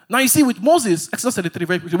 Now you see with Moses, Exodus 33,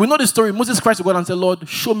 very quickly, we know the story. Moses cries to God and said, Lord,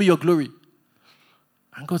 show me your glory.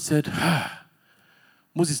 And God said,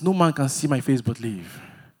 Moses, no man can see my face but live.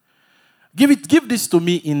 Give this to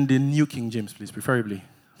me in the New King James, please, preferably.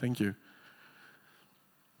 Thank you.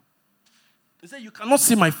 He said, you cannot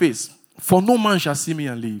see my face, for no man shall see me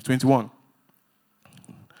and live. 21.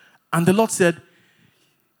 And the Lord said,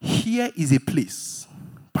 here is a place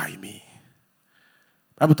by me.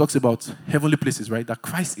 The Bible talks about heavenly places, right? That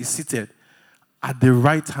Christ is seated at the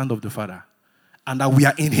right hand of the Father. And that we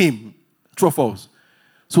are in him. True or false?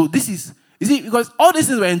 So this is, you see, because all these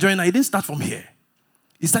things we're enjoying now, it didn't start from here.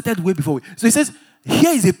 It started way before. So he says,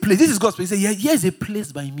 here is a place. This is God's place. He said, here is a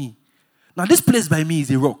place by me. Now this place by me is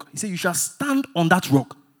a rock. He said, you shall stand on that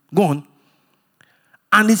rock. Go on.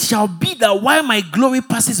 And it shall be that while my glory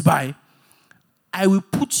passes by, I will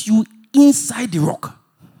put you inside the rock.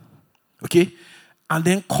 Okay? And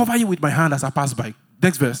then cover you with my hand as I pass by.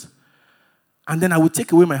 Next verse. And then I will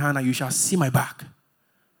take away my hand and you shall see my back.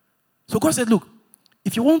 So God said, look,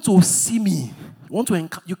 if you want to see me,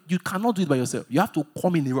 you cannot do it by yourself. You have to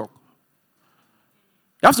come in the rock.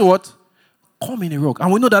 You have to what? Come in a rock.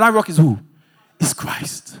 And we know that rock is who? It's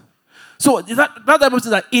Christ. So that Bible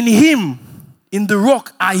says that in him, in the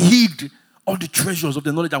rock, I hid all the treasures of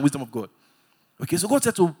the knowledge and wisdom of God. Okay, so God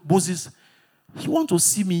said to Moses, if you want to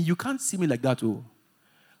see me, you can't see me like that. Oh.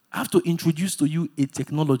 I have to introduce to you a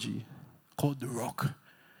technology called the rock.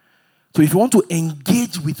 So if you want to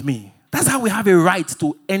engage with me, that's how we have a right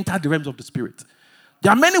to enter the realms of the Spirit.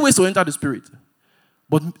 There are many ways to enter the Spirit.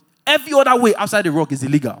 But every other way outside the rock is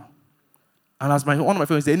illegal. And as one of my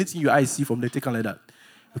friends said, anything your eyes see from there, take like that.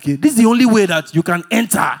 Okay, this is the only way that you can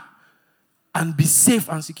enter and be safe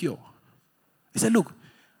and secure. He said, look,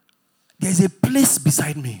 there's a place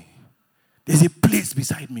beside me. There's a place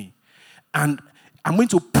beside me. And I'm going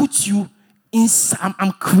to put you inside.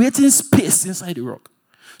 I'm creating space inside the rock.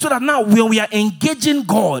 So that now when we are engaging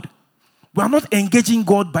God, we are not engaging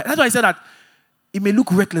God by... That's why I said that it may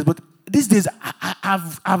look reckless, but these days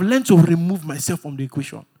I've learned to remove myself from the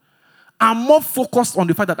equation. I'm more focused on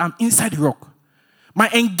the fact that I'm inside the rock. My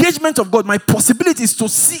engagement of God, my possibility is to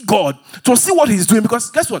see God, to see what He's doing. Because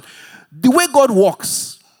guess what? The way God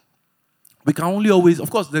works, we can only always, of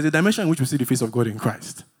course, there's a dimension in which we see the face of God in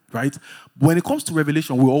Christ, right? But when it comes to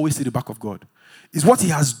revelation, we always see the back of God. It's what He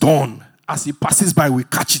has done. As He passes by, we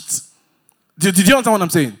catch it. Did you understand what I'm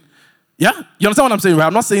saying? Yeah? You understand what I'm saying? Right?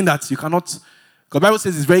 I'm not saying that you cannot, because the Bible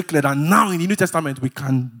says it's very clear that now in the New Testament, we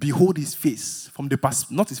can behold His face from the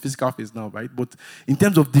past, not His physical face now, right? But in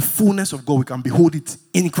terms of the fullness of God, we can behold it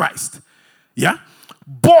in Christ. Yeah?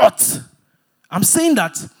 But I'm saying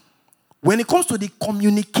that when it comes to the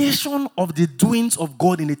communication of the doings of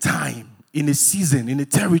God in a time, in a season, in a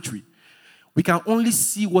territory, we can only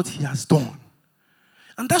see what He has done.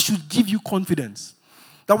 And that should give you confidence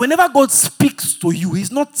that whenever God speaks to you,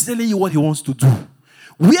 He's not telling you what He wants to do.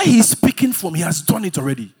 Where He's speaking from, He has done it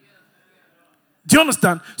already. Do you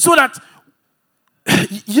understand? So that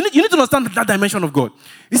you need to understand that dimension of God.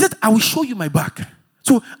 He said, I will show you my back.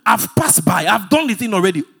 So I've passed by. I've done the thing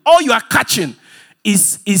already. All you are catching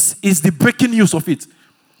is the breaking news of it.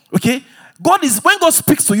 Okay? When God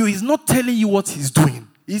speaks to you, He's not telling you what He's doing.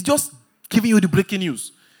 He's just giving you the breaking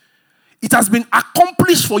news. It has been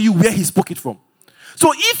accomplished for you where He spoke it from.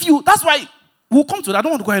 So that's why we'll come to that. I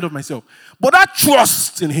don't want to go ahead of myself. But that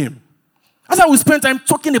trust in Him. That's why we spend time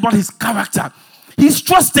talking about His character. He's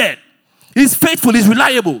trusted. He's faithful. He's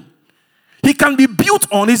reliable. He can be built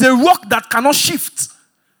on. He's a rock that cannot shift.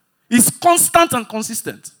 He's constant and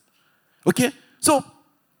consistent. Okay? So,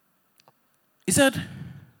 He said,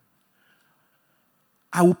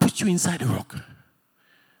 I will put you inside the rock.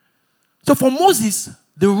 So for Moses,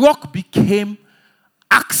 the rock became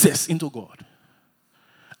access into God.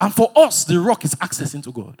 And for us, the rock is access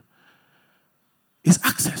into God. It's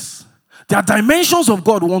access. There are dimensions of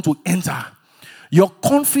God we want to enter. Your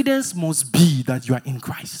confidence must be that you are in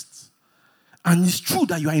Christ. And it's true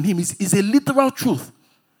that you are in Him. It's a literal truth.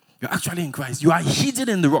 You're actually in Christ. You are hidden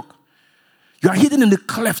in the rock. You are hidden in the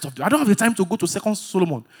cleft of the rock. I don't have the time to go to 2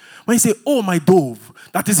 Solomon. When you say, oh, my dove,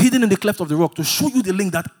 that is hidden in the cleft of the rock, to show you the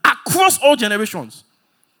link that across all generations,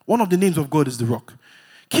 one of the names of God is the rock.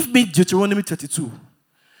 Give me Deuteronomy 32,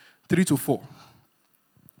 3-4.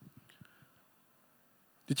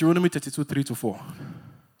 Deuteronomy 32, 3-4.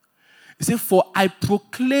 It says, for I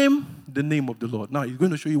proclaim the name of the Lord. Now, he's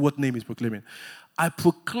going to show you what name he's proclaiming. I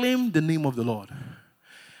proclaim the name of the Lord.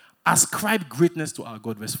 Ascribe greatness to our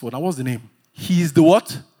God. Verse 4. Now, what's the name? He is the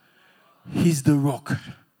what? He's the rock.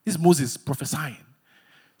 This is Moses prophesying.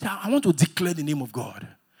 I want to declare the name of God.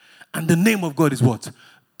 And the name of God is what?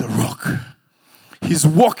 The rock. His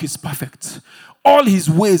work is perfect. All His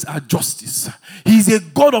ways are justice. He is a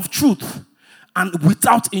God of truth and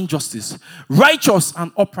without injustice. Righteous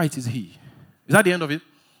and upright is He. Is that the end of it?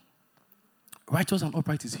 Righteous and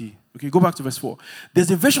upright is He. Okay, go back to verse 4.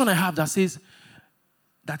 There's a version I have that says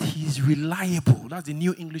that He is reliable. That's the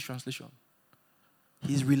New English translation.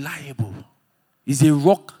 He is reliable. He's a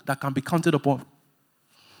rock that can be counted upon.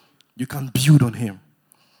 You can build on Him.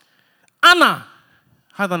 Anna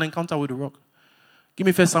had an encounter with the rock. Give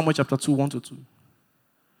me 1 Samuel chapter 2, 1-2.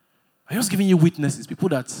 I'm just giving you witnesses, people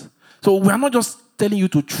that... So we are not just telling you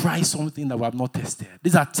to try something that we have not tested.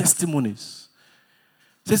 These are testimonies.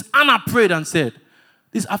 It says, Anna prayed and said,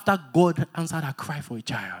 this after God answered her cry for a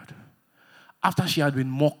child. After she had been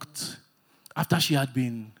mocked. After she had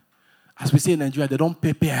been, as we say in Nigeria, they don't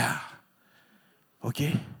prepare.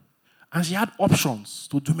 Okay? And she had options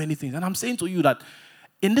to do many things. And I'm saying to you that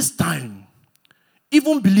in this time,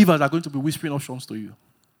 even believers are going to be whispering options to you.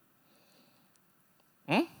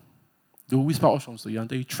 They will whisper options to you and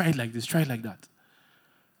tell you, try it like this, try it like that.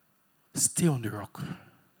 Stay on the rock.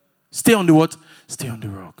 Stay on the what? Stay on the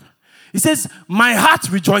rock. He says, my heart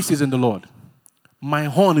rejoices in the Lord. My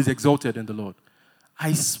horn is exalted in the Lord.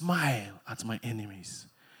 I smile at my enemies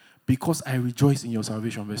because I rejoice in your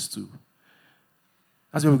salvation. Verse 2.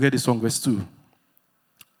 That's where we get the song, verse 2.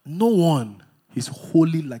 No one is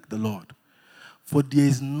holy like the Lord, for there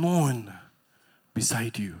is none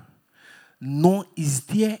beside you, nor is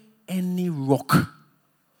there any rock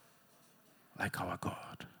like our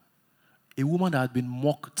God. A woman that had been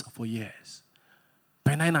mocked for years.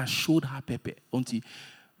 Penina showed her pepper until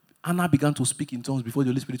Anna began to speak in tongues before the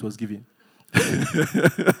Holy Spirit was given.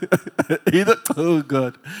 Oh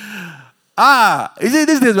God. Is it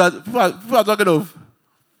these days people are talking of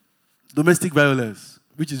domestic violence,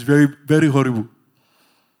 which is very, very horrible.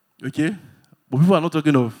 Okay? But people are not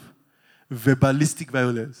talking of verbalistic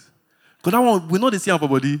violence. Because that one, we know the same for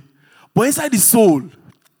body. But inside the soul,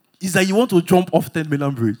 is that you want to jump off 10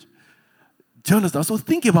 Million Bridge. Do you understand? So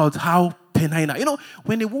think about how Penina,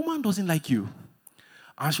 when a woman doesn't like you,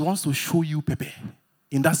 and she wants to show you Pepe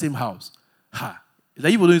in that same house. Ha! It's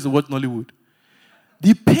like people don't used to watch Nollywood.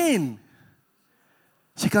 The pain.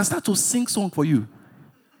 She can start to sing song for you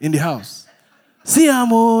in the house. Si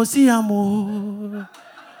amo.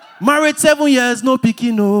 Married 7 years, no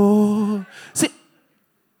picking, no. See,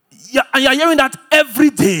 and you're hearing that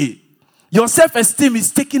every day. Your self-esteem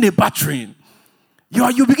is taking a battering.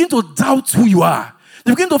 You begin to doubt who you are.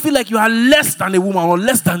 You begin to feel like you are less than a woman or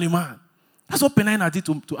less than a man. That's what Penina did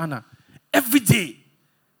to Anna. Every day.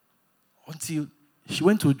 Until she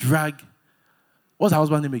went to drag, what's her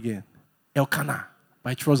husband's name again? Elkanah,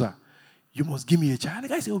 by trouser. You must give me a child. The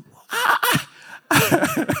guy said,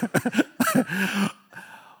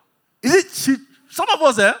 Is it some of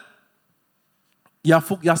us, you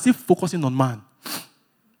are still focusing on man.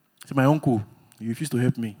 See, my uncle, he refused to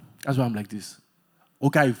help me. That's why I'm like this.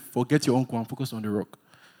 Okay, forget your uncle and focus on the rock.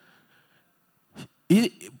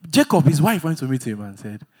 Jacob, his wife, went to meet him and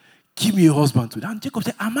said, give me a husband today. And Jacob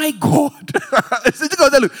said, am I God? So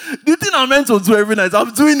Jacob said, look, the thing I'm meant to do every night,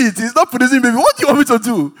 I'm doing it. It's not producing baby. What do you want me to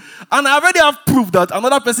do? And I already have proof that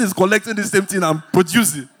another person is collecting the same thing and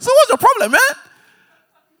producing. So what's your problem, man?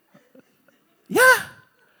 Yeah.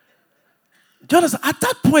 Do you understand? At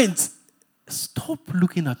that point, stop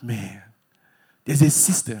looking at man. There's a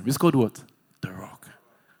system. It's called what? The rock.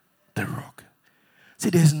 The rock. See,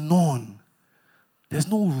 there's none. There's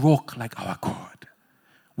no rock like our God.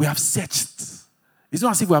 We have searched. It's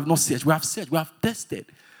not as if we have not searched. We have searched. We have tested.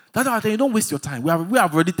 That's why I tell you, don't waste your time. We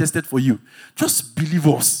have already tested for you. Just believe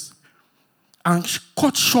us. And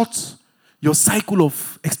cut short your cycle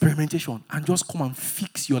of experimentation and just come and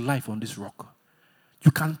fix your life on this rock.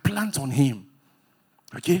 You can plant on him.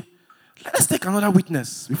 Okay? Let's take another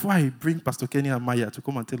witness before I bring Pastor Kenny and Maya to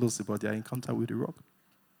come and tell us about their encounter with the rock.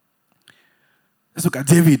 Let's look at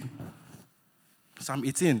David. Psalm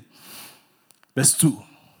 18, verse 2.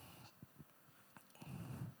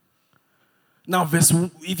 Now,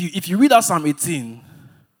 if you read out Psalm 18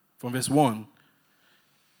 from verse 1,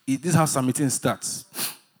 this is how Psalm 18 starts.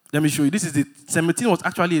 Let me show you. Psalm 18 was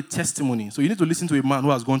actually a testimony. So you need to listen to a man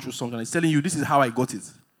who has gone through something and he's telling you, this is how I got it.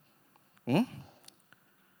 You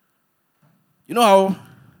know how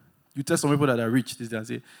you tell some people that are rich this day and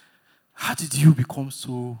say, how did you become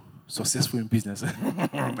so successful in business?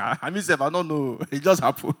 I don't know. It just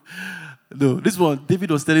happened. No, this one,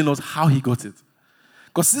 David was telling us how he got it.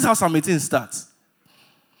 Because this is how Psalm 18 starts.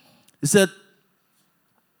 He said,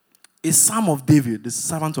 a psalm of David, the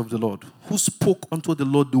servant of the Lord, who spoke unto the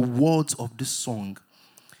Lord the words of this song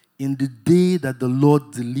in the day that the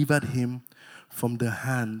Lord delivered him from the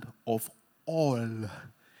hand of all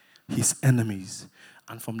his enemies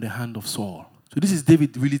and from the hand of Saul. So this is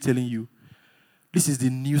David really telling you, this is the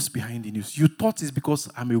news behind the news. You thought it's because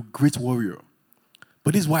I'm a great warrior.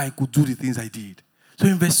 But this is why I could do the things I did. So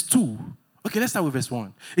in verse 2, okay, let's start with verse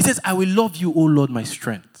 1. It says, I will love you, O Lord, my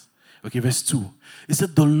strength. Okay, verse 2. It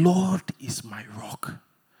said, the Lord is my rock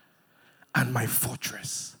and my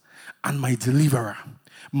fortress and my deliverer,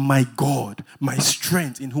 my God, my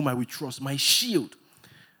strength in whom I will trust, my shield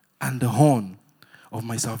and the horn of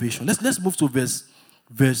my salvation. Let's move to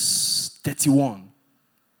verse 31.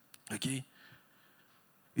 Okay.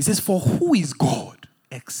 It says, for who is God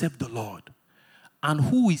except the Lord? And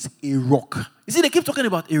who is a rock? You see, they keep talking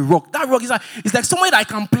about a rock. That rock is like somewhere that I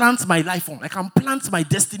can plant my life on. I can plant my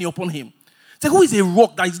destiny upon him. It's like, who is a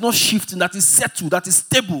rock that is not shifting, that is settled, that is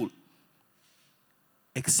stable?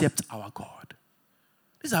 Except our God.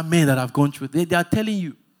 These are men that have gone through. They are telling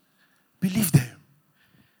you, believe them.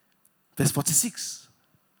 Verse 46.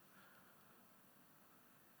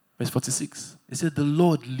 Verse 46. It said, the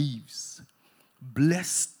Lord lives.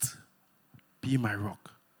 Blessed be my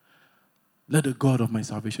rock. Let the God of my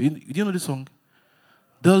salvation. Do you know this song?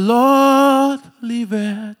 The Lord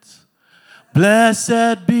liveth.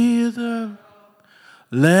 Blessed be the.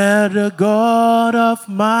 Let the God of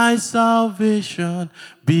my salvation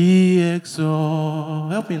be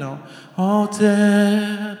exalted. Help me now.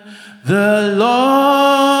 Exalted. The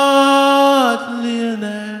Lord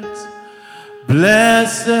liveth.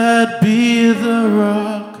 Blessed be the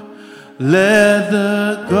rock. Let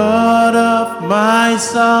the God of my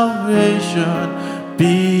salvation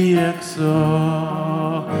be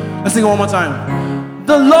exalted. Let's sing it one more time.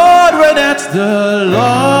 The Lord reigneth, the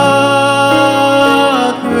Lord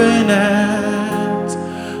reigneth.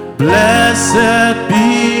 Blessed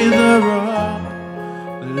be the rock.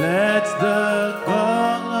 Let the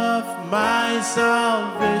God of my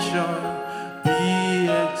salvation be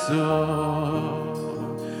exalted.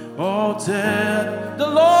 The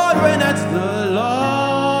Lord reigneth, the Lord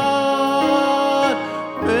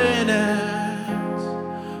reigneth.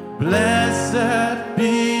 Blessed be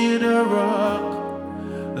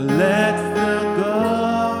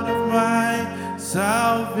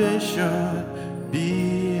salvation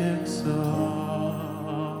be exalted.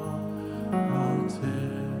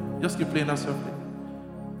 Just keep playing that softly.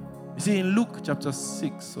 You see, in Luke chapter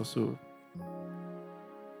 6 or so,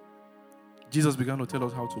 Jesus began to tell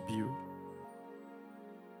us how to build.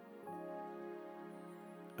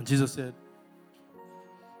 And Jesus said,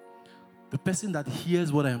 the person that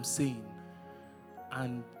hears what I am saying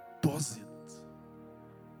and does it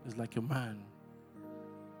is like a man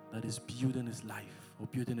that is building his life or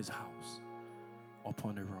building his house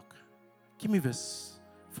upon a rock. Give me verse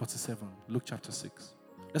 47, Luke chapter 6.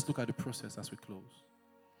 Let's look at the process as we close.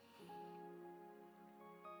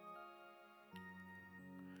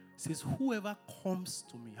 It says, whoever comes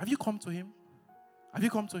to me. Have you come to him? Have you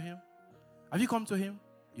come to him? Have you come to him?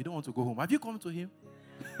 You don't want to go home. Have you come to him?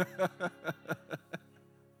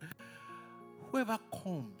 Whoever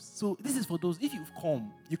comes. So this is for those, if you've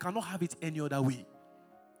come, you cannot have it any other way.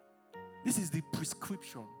 This is the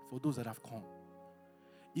prescription for those that have come.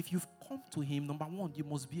 If you've come to him, number one, you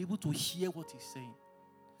must be able to hear what he's saying.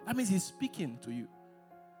 That means he's speaking to you.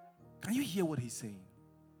 Can you hear what he's saying?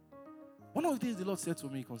 One of the things the Lord said to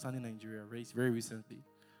me concerning Nigeria very recently,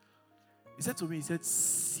 he said to me, he said,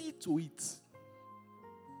 see to it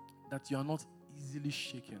that you are not easily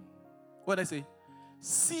shaken. What did I say?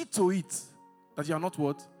 See to it that you are not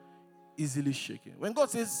what? Easily shaken. When God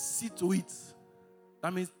says see to it,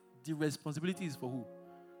 that means the responsibility is for who?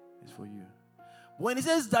 It's for you. But when he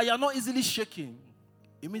says that you are not easily shaken,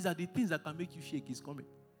 it means that the things that can make you shake is coming.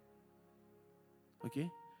 Okay?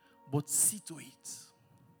 But see to it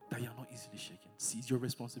that you are not easily shaken. See, it's your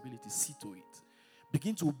responsibility. See to it.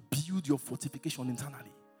 Begin to build your fortification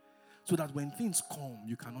internally, so that when things come,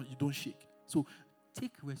 you don't shake. So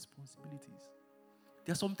take responsibilities.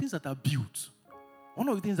 There are some things that are built. One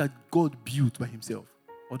of the things that God built by himself,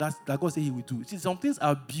 or that God said he will do. See, some things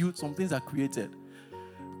are built, some things are created.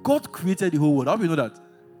 God created the whole world. How do you know that?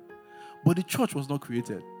 But the church was not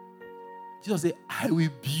created. Jesus said, I will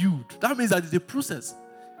build. That means that it's a process.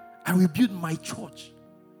 I will build my church.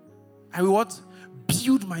 I will what?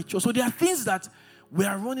 Build my church. So there are things that we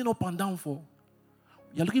are running up and down for.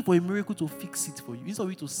 You're looking for a miracle to fix it for you. Instead of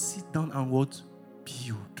you to sit down and what?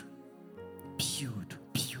 Build. Build.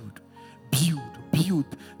 Build. Build.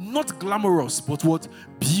 Build. Not glamorous, but what?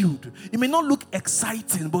 Build. It may not look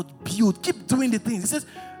exciting, but build. Keep doing the things. He says,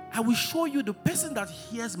 I will show you the person that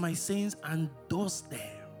hears my sayings and does them.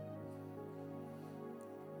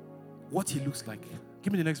 What he looks like.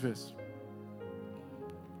 Give me the next verse.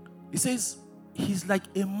 He says, he's like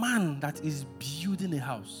a man that is building a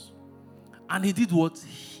house. And he did what?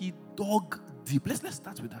 He dug deep. Let's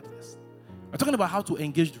start with that first. We're talking about how to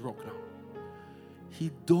engage the rock now.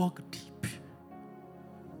 He dug deep.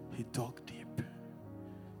 He dug deep.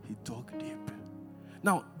 He dug deep.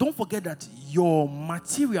 Now, don't forget that your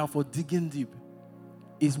material for digging deep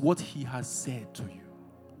is what he has said to you.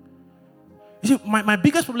 You see, my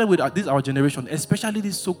biggest problem with this our generation, especially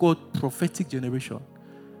this so-called prophetic generation,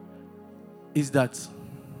 is that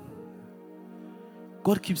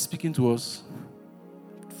God keeps speaking to us.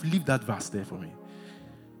 Leave that verse there for me.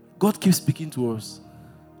 God keeps speaking to us,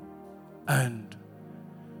 and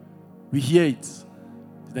we hear it. It's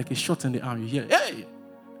like a shot in the arm. You hear, hey,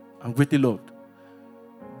 I'm greatly loved.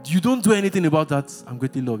 You don't do anything about that. I'm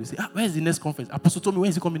greatly loved. You say, where is the next conference? Apostle told me, when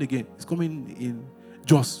is he coming again? He's coming in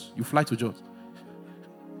Jos. You fly to Jos.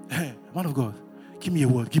 Hey, man of God, give me a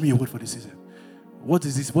word. Give me a word for this season. What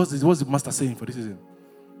is this? What's the master saying for this season?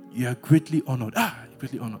 You are greatly honored. You're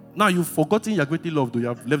greatly honored. Now you've forgotten you're greatly loved, though. You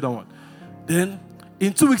have left that one. Then,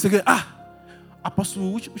 in 2 weeks again,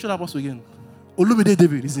 Apostle, which other apostle again? Olumide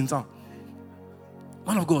David is in town.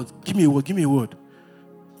 Man of God, give me a word. Give me a word.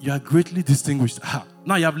 You are greatly distinguished.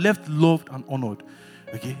 Now you have left loved and honored.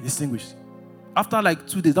 Okay, distinguished. After like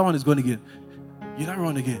 2 days, that one is gone again. You're not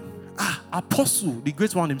wrong again. Apostle, the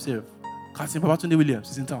great one himself. Cousin Babatunde Williams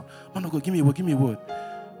is in town. Man of God, give me a word. Give me a word.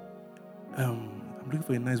 I'm looking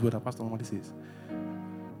for a nice word that Pastor normally says.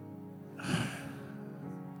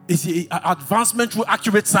 Is it advancement through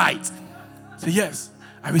accurate sight? Say, yes,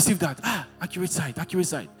 I received that. Accurate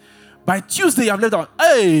sight. By Tuesday, you have left out.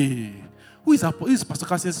 Hey, who is Pastor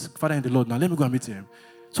Cassie's father in the Lord now? Let me go and meet him.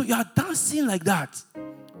 So you are dancing like that.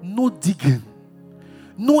 No digging.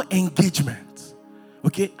 No engagement.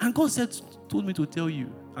 Okay? And God told me to tell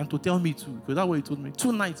you, and to tell me too, because that's what he told me.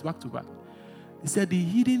 2 nights back to back. He said, the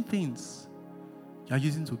hidden things you are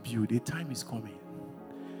using to build, a time is coming.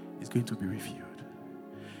 It's going to be revealed.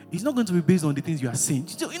 It's not going to be based on the things you are saying.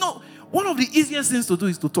 You know, one of the easiest things to do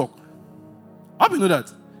is to talk. How do you know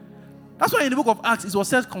that? That's why in the book of Acts, it was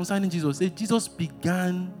said concerning Jesus. Jesus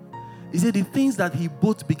began, he said the things that he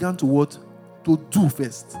both began to what? to do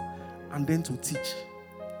first and then to teach.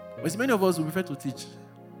 But many of us will prefer to teach.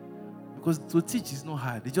 Because to teach is not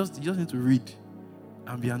hard. You just need to read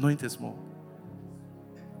and be anointed small.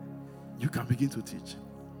 You can begin to teach.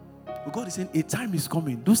 But God is saying, a time is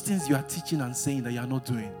coming. Those things you are teaching and saying that you are not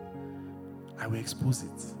doing, I will expose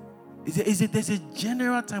it. There's a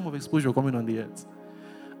general time of exposure coming on the earth.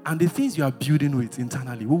 And the things you are building with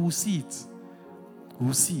internally, we will see it. We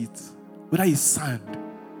will see it. Whether it's sand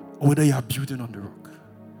or whether you are building on the rock.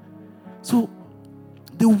 So,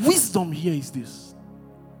 the wisdom here is this.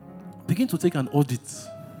 Begin to take an audit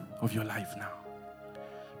of your life now.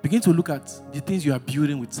 Begin to look at the things you are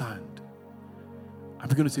building with sand. And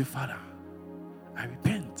begin to say, Father, I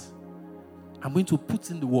repent. I'm going to put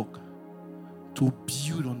in the work to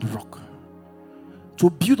build on the rock. To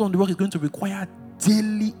build on the rock is going to require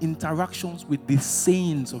daily interactions with the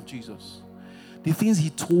sayings of Jesus. The things he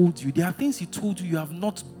told you. There are things he told you, you have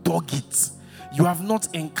not dug it. You have not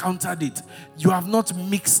encountered it. You have not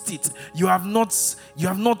mixed it. You have not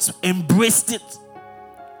embraced it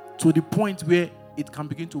to the point where it can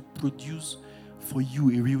begin to produce for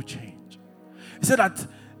you a real change. He said that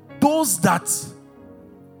those that,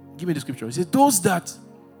 give me the scripture. He said those that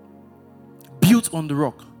built on the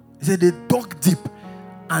rock. He said they dug deep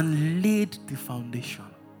and laid the foundation.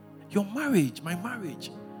 Your marriage, my marriage,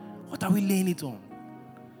 what are we laying it on?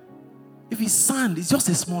 If it's sand, it's just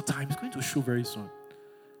a small time. It's going to show very soon.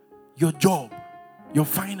 Your job, your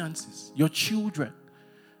finances, your children.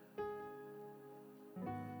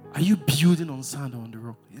 Are you building on sand or on the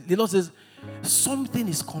rock? The Lord says, something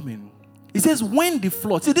is coming. He says, when the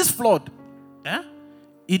flood, see this flood,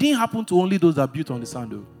 it didn't happen to only those that built on the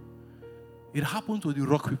sand, though. It happened to the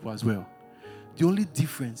rock people as well. The only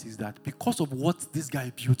difference is that because of what this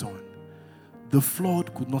guy built on, the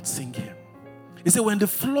flood could not sink him. He said, when the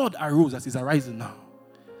flood arose, as is arising now,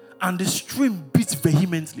 and the stream beat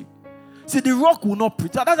vehemently, see, the rock will not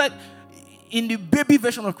preach. That's like in the baby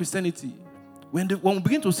version of Christianity. When we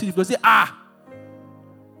begin to see the flood, say,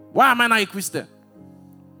 why am I not a Christian?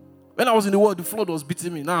 When I was in the world, the flood was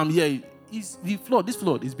beating me. Now I'm here. This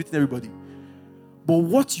flood is beating everybody. But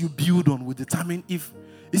what you build on will determine if,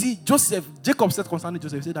 you see, Jacob said concerning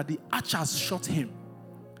Joseph, he said that the archers shot him,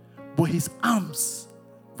 but his arms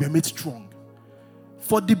were made strong.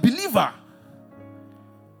 For the believer,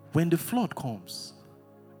 when the flood comes,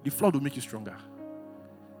 the flood will make you stronger.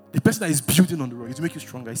 The person that is building on the rock, it will make you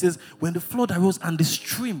stronger. He says, when the flood arose and the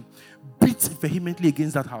stream beat vehemently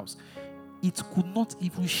against that house, it could not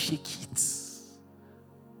even shake it.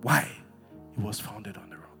 Why? It was founded on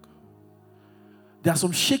the rock. There are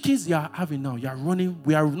some shakings you are having now. You are running.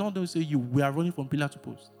 We are not going to say you. We are running from pillar to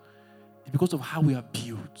post. It's because of how we are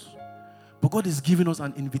built. But God is giving us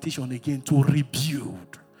an invitation again to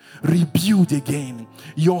rebuild. Rebuild again.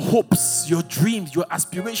 Your hopes, your dreams, your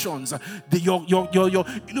aspirations.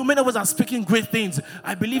 Many of us are speaking great things.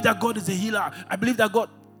 I believe that God is a healer. I believe that God.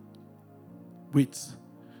 Wait.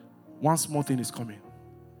 One small thing is coming.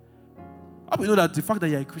 How do you know that the fact that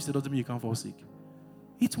you're a Christian doesn't mean you can't fall sick?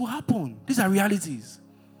 It will happen. These are realities.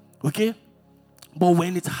 Okay? But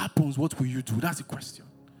when it happens, what will you do? That's the question.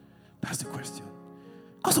 That's the question.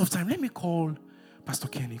 Because of time, let me call Pastor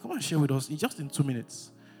Kenny. Come and share with us just in 2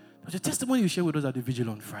 minutes. The testimony you share with us at the vigil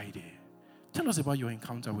on Friday. Tell us about your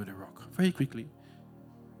encounter with the rock. Very quickly.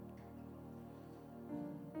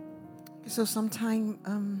 So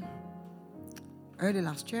sometime early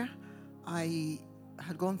last year, I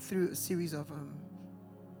had gone through a series of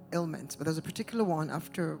ailments, but there's a particular one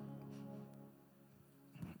after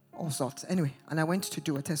all sorts. Anyway, and I went to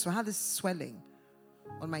do a test. So I had this swelling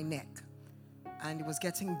on my neck, and it was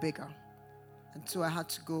getting bigger. And so I had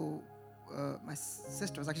to go, my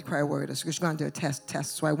sister was actually quite worried. So she was going to do a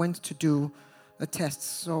test. So I went to do a test,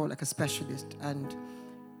 so like a specialist, and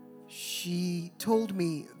she told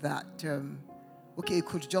me that, it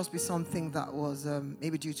could just be something that was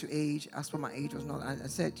maybe due to age. As for my age was not.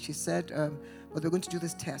 She said, but we're going to do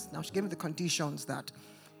this test. Now she gave me the conditions that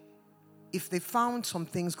if they found some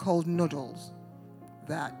things called nodules,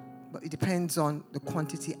 but it depends on the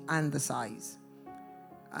quantity and the size.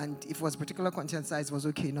 And if it was a particular quantity and size, it was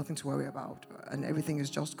okay, nothing to worry about. And everything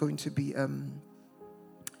is just going to be, if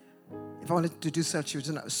I wanted to do surgery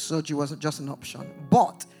wasn't just an option.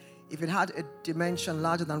 But if it had a dimension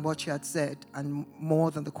larger than what she had said and more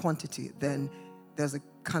than the quantity, then there's a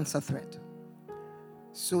cancer threat.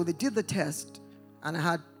 So they did the test, and I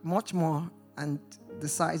had much more, and the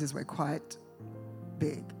sizes were quite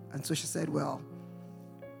big. And so she said, well,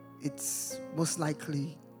 it's most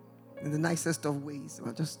likely, in the nicest of ways,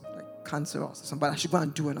 just like cancerous or something, but I should go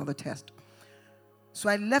and do another test. So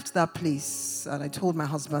I left that place and I told my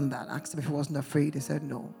husband that. Asked him if he wasn't afraid. He said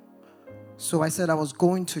no. So I said I was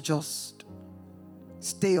going to just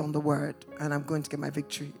stay on the word and I'm going to get my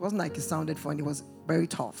victory. It wasn't like it sounded fun. It was very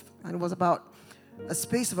tough. And it was about a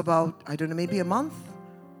space of about, I don't know, maybe a month.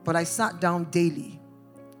 But I sat down daily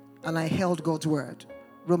and I held God's word.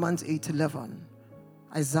 Romans 8:11,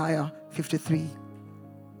 Isaiah 53,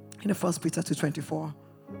 in the 1 Peter 2:24.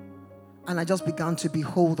 And I just began to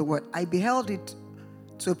behold the word. I beheld it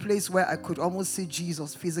to a place where I could almost see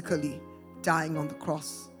Jesus physically dying on the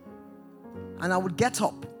cross. And I would get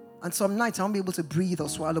up. And some nights I won't be able to breathe or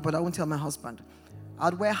swallow, but I won't tell my husband.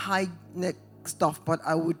 I'd wear high neck stuff, but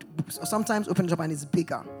I would sometimes open it up and it's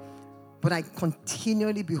bigger. But I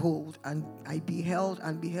continually behold, and I beheld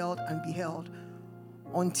and beheld and beheld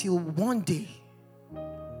until one day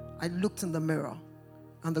I looked in the mirror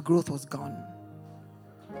and the growth was gone.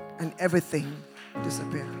 And everything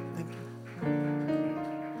disappeared. Thank you.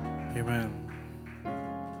 Amen.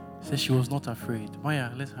 Says she was not afraid.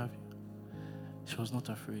 Maya, let's have you. She was not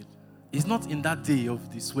afraid. It's not in that day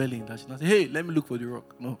of the swelling that she not say, hey, let me look for the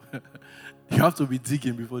rock. No. You have to be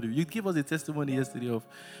digging before you gave us a testimony yesterday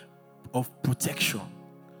of protection.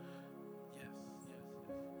 Yes.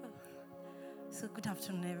 So good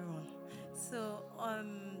afternoon, everyone. So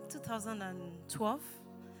 2012,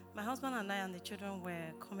 my husband and I and the children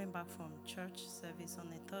were coming back from church service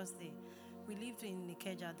on a Thursday. We lived in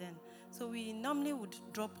Ikeja then. So we normally would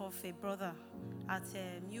drop off a brother at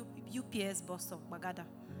UPS bus stop, Bagada.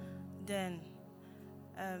 Then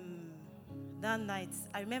that night,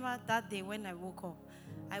 I remember that day when I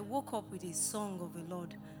woke up with a song of the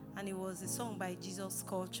Lord. And it was a song by Jesus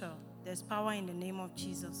Culture. There's power in the name of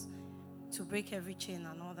Jesus to break every chain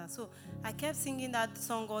and all that. So I kept singing that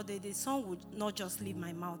song all day. The song would not just leave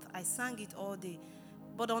my mouth. I sang it all day.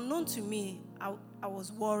 But unknown to me, I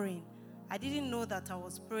was worrying. I didn't know that I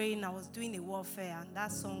was praying. I was doing a warfare. And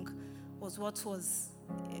that song was what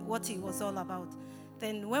it was all about.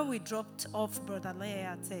 Then when we dropped off Brother Leye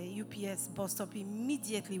at UPS bus stop,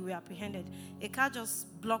 immediately we apprehended. A car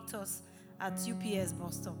just blocked us at UPS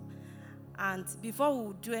bus stop. And before we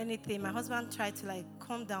would do anything, my husband tried to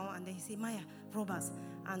calm down, and then he said, Maya, robbers.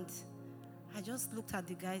 And I just looked at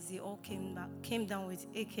the guys. They all came down with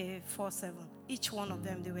AK-47. Each one of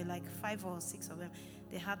them, there were 5 or 6 of them.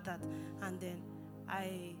 They had that. And then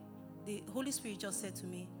the Holy Spirit just said to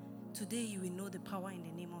me, today you will know the power in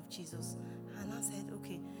the name of Jesus. And I said,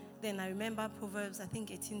 okay. Then I remember Proverbs, I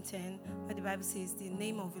think 18:10, where the Bible says, the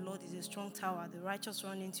name of the Lord is a strong tower. The righteous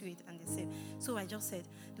run into it and they save. So I just said,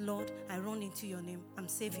 Lord, I run into your name. I'm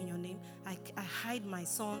safe in your name. I hide my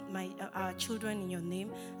son, our children in your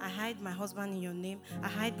name. I hide my husband in your name. I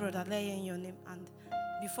hide Brother Leye in your name. And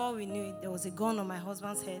before we knew it, there was a gun on my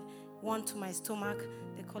husband's head, one to my stomach.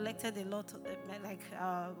 They collected a lot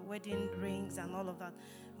of wedding rings and all of that.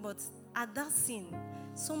 But at that scene,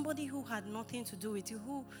 somebody who had nothing to do with it,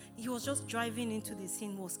 he was just driving into the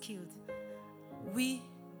scene, was killed. We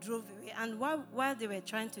drove away. And while they were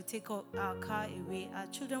trying to take our car away, our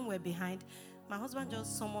children were behind. My husband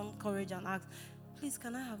just summoned courage and asked, please,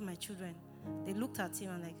 can I have my children? They looked at him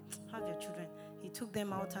and have your children. He took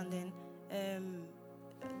them out, and then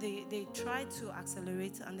they tried to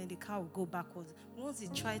accelerate, and then the car would go backwards. Once they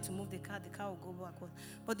tried to move the car would go backwards.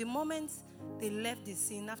 But the moment they left the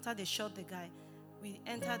scene, after they shot the guy, we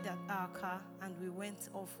entered our car and we went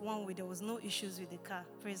off one way. There was no issues with the car.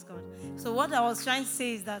 Praise God. So what I was trying to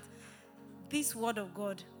say is that this word of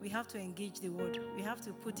God, we have to engage the word. We have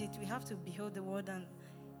to put it, we have to behold the word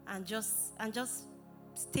and just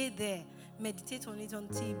stay there. Meditate on it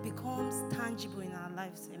until it becomes tangible in our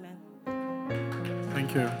lives. Amen.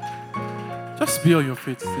 Thank you. Just be on your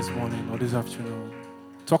feet this morning or this afternoon.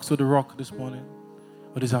 Talk to the rock this morning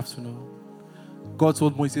or this afternoon. God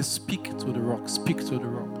told Moses, speak to the rock. Speak to the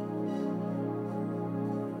rock.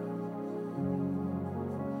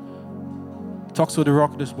 Talk to the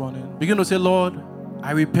rock this morning. Begin to say, Lord,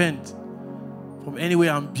 I repent from any way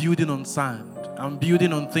I'm building on sand. I'm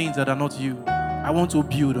building on things that are not you. I want to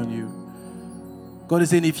build on you. God is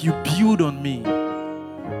saying, if you build on me,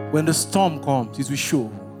 when the storm comes, it will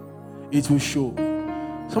show. It will show.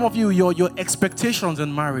 Some of you, your expectations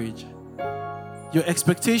in marriage, your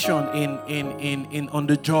expectation in on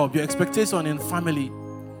the job, your expectation in family,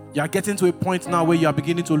 you are getting to a point now where you are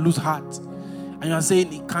beginning to lose heart. And you are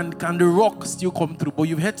saying, can the rock still come through? But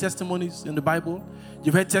you've heard testimonies in the Bible.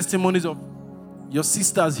 You've heard testimonies of your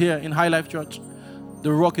sisters here in High Life Church.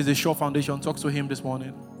 The rock is a sure foundation. Talk to him this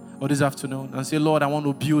morning or this afternoon and say, Lord, I want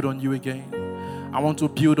to build on you again. I want to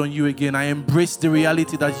build on you again. I embrace the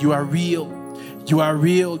reality that you are real. You are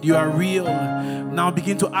real. You are real. Now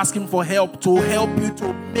begin to ask him for help to help you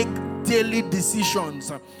to make daily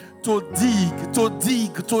decisions. To dig.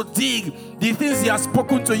 The things he has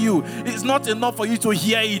spoken to you, it's not enough for you to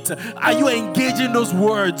hear it. Are you engaging those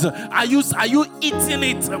words? Are you eating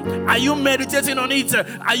it? Are you meditating on it?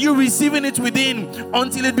 Are you receiving it within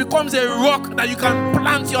until it becomes a rock that you can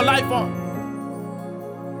plant your life on?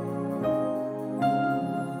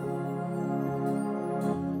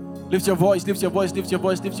 Lift your voice, lift your voice, lift your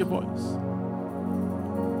voice, lift your voice.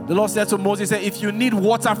 The Lord said to Moses, he said, if you need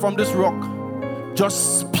water from this rock,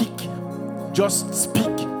 just speak. Just speak.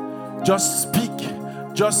 Just speak.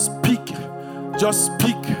 Just speak. Just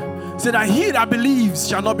speak. Say that he that believes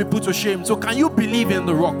shall not be put to shame. So can you believe in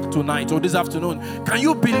the rock tonight or this afternoon? Can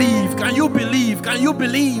you believe? Can you believe? Can you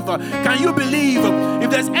believe? Can you believe? If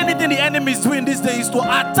there's anything the enemy is doing these days to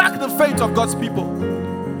attack the faith of God's people.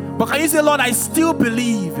 But can you say, Lord, I still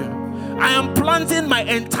believe. I am planting my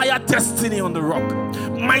entire destiny on the rock.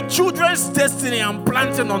 My children's destiny, I'm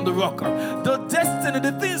planting on the rock. The destiny,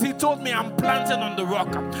 the things he told me, I'm planting on the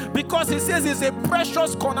rock. Because he says he's a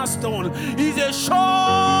precious cornerstone. He's a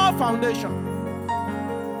sure foundation.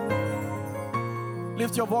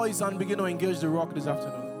 Lift your voice and begin to engage the rock this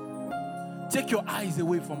afternoon. Take your eyes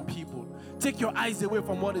away from people. Take your eyes away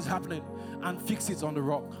from what is happening and fix it on the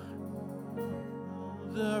rock.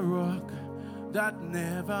 The rock that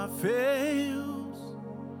never fails.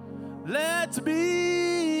 Let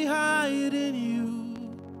me hide in you.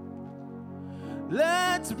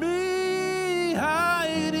 Let me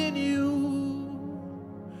hide in you.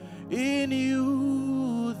 In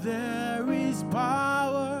you there is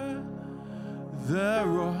power. The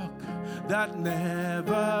rock that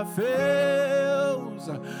never fails.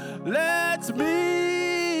 Let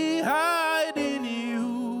me hide in you.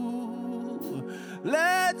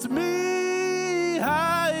 Let me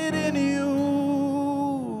hide in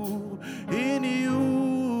you. In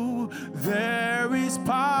you there is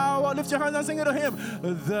power. Lift your hands and sing it to him.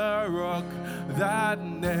 The rock that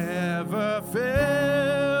never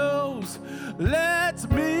fails. Let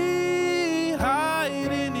me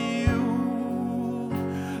hide in you.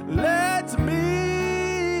 Let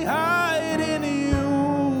me hide in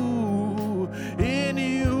you. In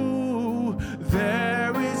you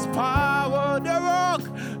there is power.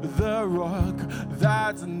 The rock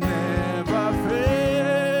that never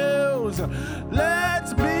fails.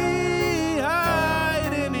 Let me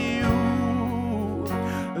hide in you.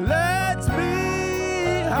 Let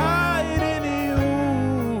me hide in you.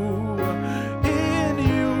 In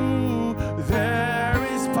you there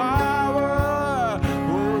is power.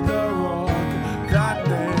 Oh, the rock that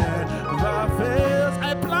never fails.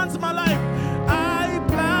 I plant my life. I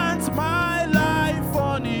plant my life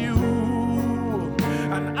on you.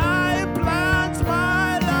 And I plant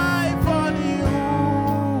my life on you.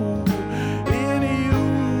 In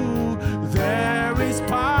you there is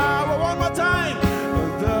power. One more time.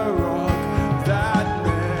 The rock that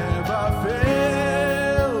never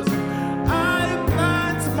fails. I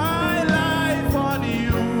plant my life on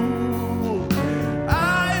you.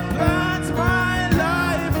 I plant my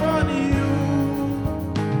life on you.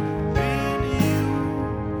 In you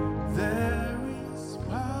there is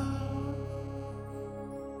power.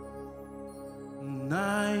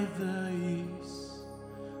 Neither is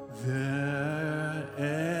there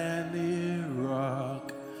any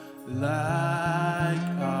rock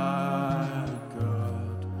like our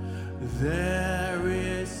God. There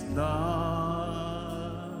is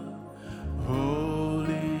none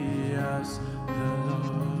holy as the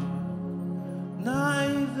Lord.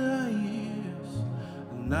 Neither is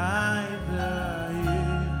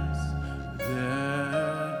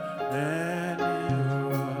there any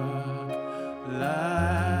rock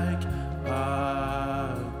like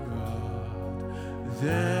our God.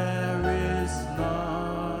 There is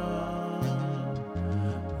none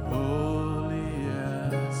holy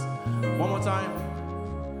as. One more time.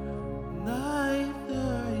 Neither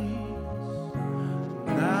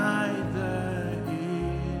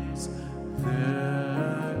is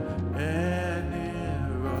there any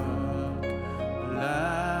rock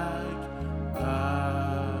like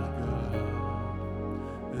our God.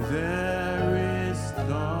 There is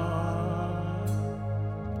none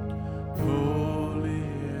holy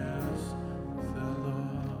as the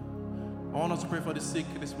Lord. I want us to pray for the sick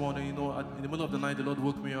this morning. You know, in the middle of the night, the Lord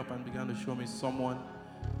woke me up and began to show me someone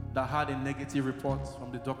that had a negative report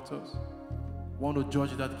from the doctors. I want to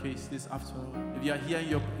judge that case this afternoon. If you are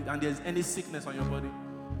here and there's any sickness on your body,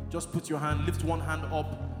 just put your hand, lift one hand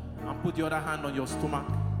up and put the other hand on your stomach.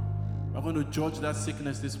 We're going to judge that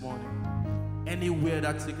sickness this morning. Anywhere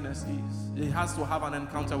that sickness is, it has to have an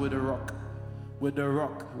encounter with the rock. with the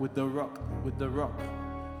rock, with the rock, with the rock.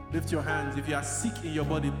 Lift your hands. If you are sick in your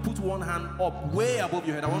body, put one hand up, way above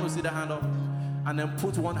your head. I want to see the hand up. And then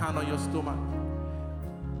put one hand on your stomach.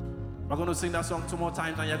 We're going to sing that song 2 more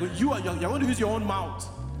times. And you're going to use your own mouth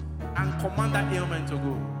and command that ailment to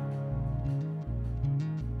go.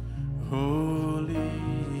 Holy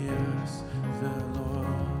is the Lord.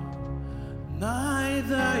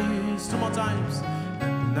 Neither is, 2 more times.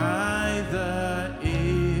 And neither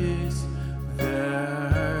is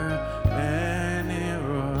there any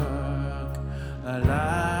rock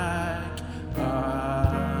like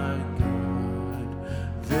our God.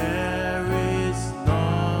 There is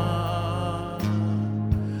none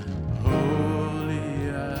holy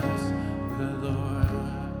as the Lord,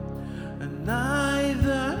 and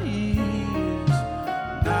neither is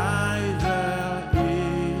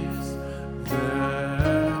there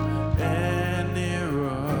any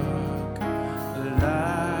rock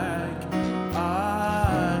like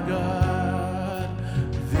our God.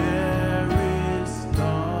 There is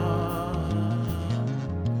none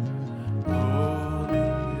holy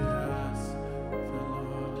as the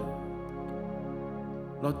Lord.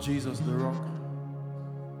 Lord Jesus, the rock,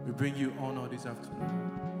 we bring you honor this afternoon.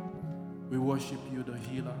 We worship you, the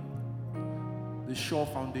healer, the sure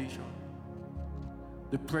foundation,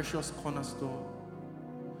 the precious cornerstone,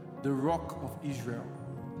 the rock of Israel,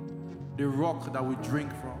 the rock that we drink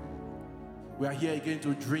from. We are here again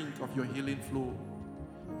to drink of your healing flow.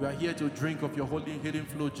 We are here to drink of your holy healing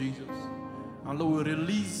flow, Jesus. And Lord, we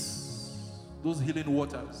release those healing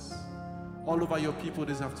waters all over your people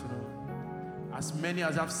this afternoon. As many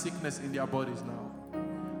as have sickness in their bodies now,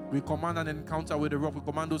 we command an encounter with the rock. We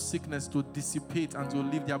command those sickness to dissipate and to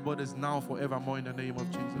leave their bodies now forevermore in the name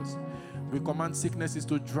of Jesus. We command sicknesses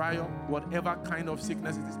to dry up, whatever kind of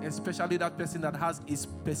sickness it is, especially that person that has a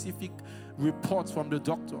specific report from the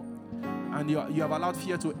doctor. And you have allowed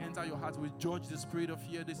fear to enter your heart. We judge the spirit of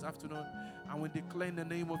fear this afternoon. And we declare in the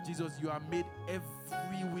name of Jesus, you are made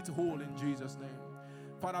every whit whole in Jesus' name.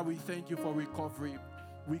 Father, we thank you for recovery.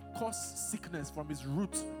 We cause sickness from its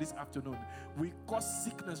roots this afternoon. We cause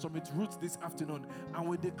sickness from its roots this afternoon. And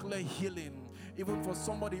we declare healing. Even for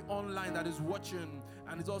somebody online that is watching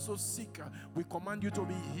and is also sick, we command you to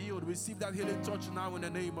be healed. Receive that healing touch now in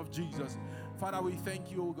the name of Jesus. Father, we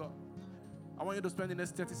thank you, O God. I want you to spend the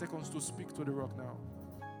next 30 seconds to speak to the rock now.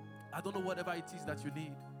 I don't know whatever it is that you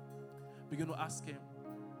need. Begin to ask him.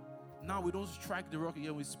 Now we don't strike the rock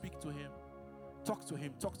again. We speak to him. Talk to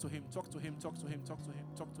him, talk to him, talk to him, talk to him, talk to him,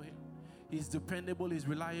 talk to him. He's dependable, he's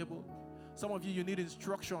reliable. Some of you need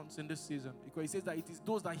instructions in this season, because he says that it is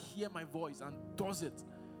those that hear my voice and does it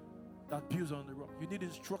that builds on the rock. You need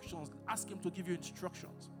instructions. Ask him to give you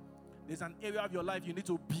instructions. There's an area of your life you need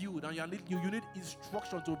to build, and you need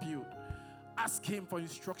instruction to build. Ask him for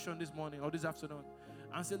instruction this morning or this afternoon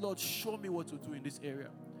and say, Lord, show me what to do in this area.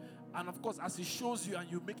 And of course, as he shows you and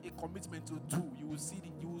you make a commitment to do, you will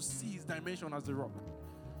see his dimension as the rock.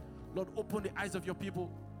 Lord, open the eyes of your people,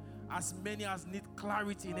 as many as need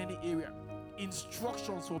clarity in any area.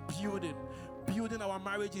 Instructions for building our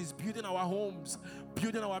marriages, building our homes,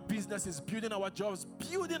 building our businesses, building our jobs,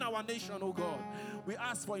 building our nation, oh God. We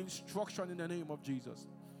ask for instruction in the name of Jesus.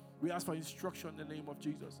 We ask for instruction in the name of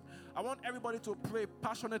Jesus. I want everybody to pray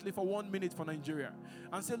passionately for 1 minute for Nigeria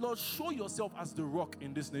and say, Lord, show yourself as the rock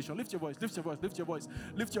in this nation. Lift your voice, lift your voice, lift your voice,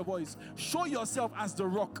 lift your voice. Show yourself as the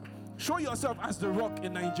rock. Show yourself as the rock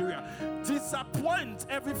in Nigeria. Disappoint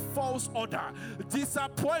every false order.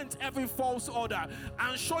 Disappoint every false order.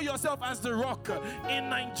 And show yourself as the rock in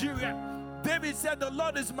Nigeria. David said, the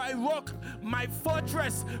Lord is my rock, my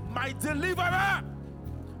fortress, my deliverer.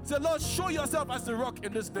 Say, Lord, show yourself as the rock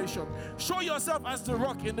in this nation. Show yourself as the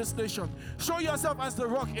rock in this nation. Show yourself as the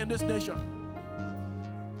rock in this nation.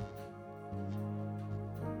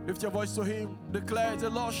 Lift your voice to him. Declare, the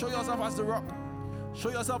Lord, show yourself as the rock. Show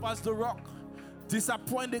yourself as the rock.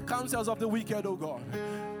 Disappoint the counsels of the wicked, oh God.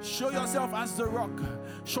 Show yourself as the rock.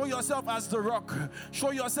 Show yourself as the rock. Show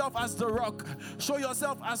yourself as the rock. Show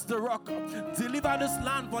yourself as the rock. Deliver this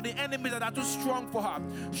land for the enemies that are too strong for her.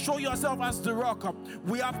 Show yourself as the rock.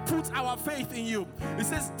 We have put our faith in you. It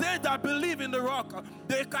says, they that believe in the rock,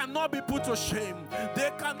 they cannot be put to shame.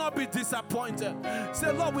 They cannot be disappointed.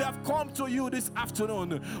 Say, Lord, we have come to you this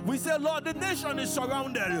afternoon. We say, Lord, the nation is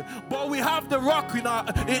surrounded, but we have the rock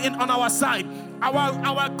on our side.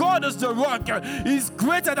 Our God is the rock. He's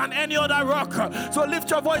greater than any other rock. So lift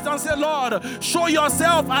lift your voice and say, Lord, show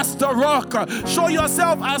yourself as the rock. Show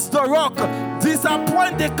yourself as the rock.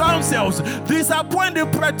 Disappoint the counsels. Disappoint the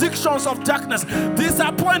predictions of darkness.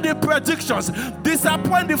 Disappoint the predictions.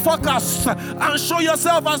 Disappoint the forecasts. And show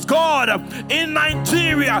yourself as God in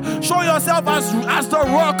Nigeria. Show yourself as the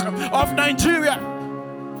rock of Nigeria.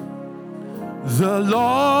 The Lord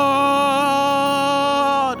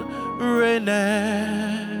reigneth.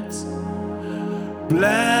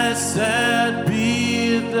 Blessed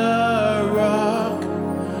be the rock.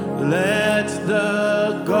 Let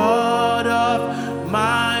the God of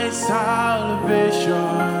my salvation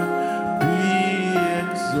be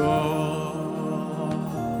exalted.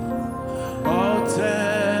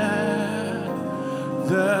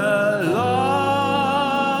 The Lord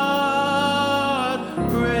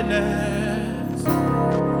reigneth.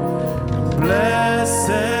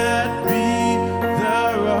 Blessed be the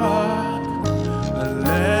rock.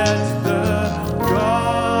 Let the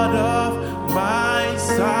God of my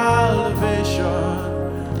salvation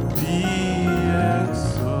be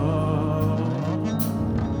exalted.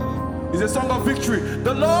 It's a song of victory.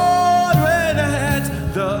 The Lord reigneth.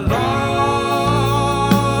 The Lord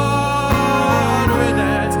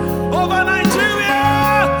reigneth over Nigeria.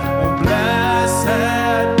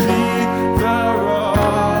 Blessed be the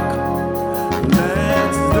rock.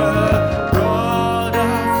 Let the God of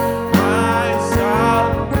my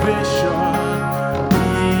salvation be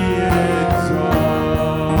exalted.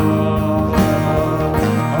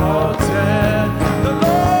 The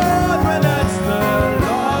Lord reigneth. The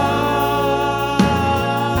Lord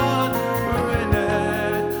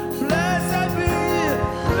reigneth. Blessed be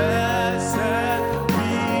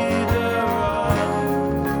the rock.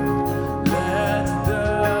 Let the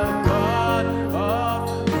God of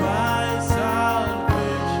my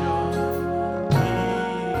salvation be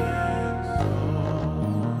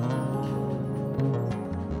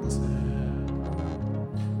exalted.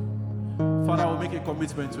 Father, I will make a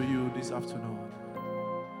commitment to you this afternoon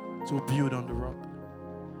to build on the rock,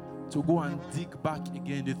 to go and dig back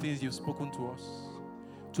again the things you've spoken to us,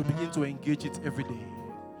 to begin to engage it every day,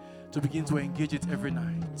 to begin to engage it every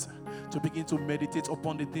night, to begin to meditate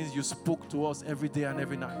upon the things you spoke to us every day and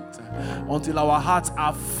every night, until our hearts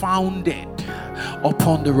are founded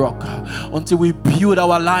upon the rock, until we build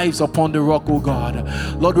our lives upon the rock, oh God.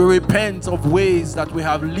 Lord, we repent of ways that we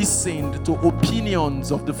have listened to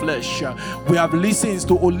opinions of the flesh. We have listened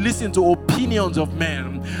to opinions of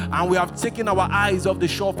men, and we have taken our eyes off the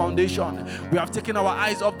sure foundation. We have taken our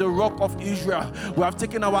eyes off the rock of Israel. We have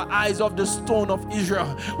taken our eyes off the stone of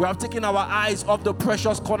Israel. We have taken our eyes off the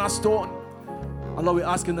precious cornerstone. And Lord, we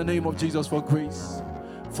ask in the name of Jesus for grace.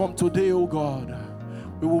 From today, oh God,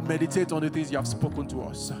 we will meditate on the things you have spoken to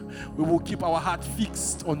us. We will keep our heart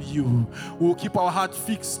fixed on you. We will keep our heart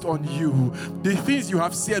fixed on you. The things you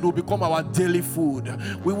have said will become our daily food.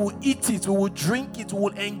 We will eat it, we will drink it, we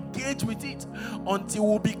will engage with it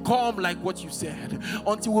until we become like what you said,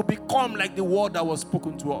 until we become like the word that was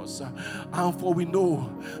spoken to us. And for we know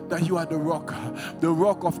that you are the rock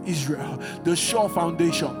of Israel, the sure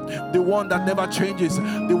foundation, the one that never changes,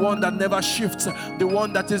 the one that never shifts, the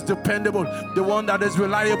one that is dependable, the one that is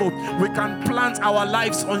reliable. We can plant our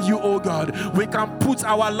lives on you, oh God. We can put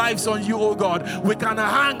our lives on you, oh God. We can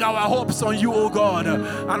hang our hopes on you, oh God.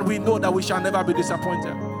 And we know that we shall never be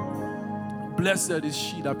disappointed. Blessed is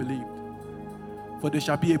she that believed, for there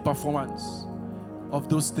shall be a performance of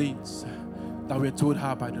those things that were told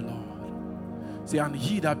her by the Lord. Say, and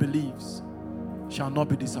he that believes shall not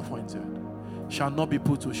be disappointed, shall not be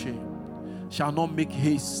put to shame, shall not make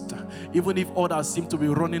haste. Even if others seem to be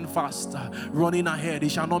running fast, running ahead, he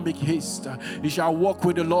shall not make haste. He shall walk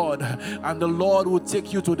with the Lord, and the Lord will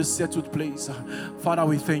take you to the settled place. Father,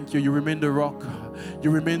 we thank you. You remain the rock.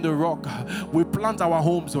 You remain the rock. We plant our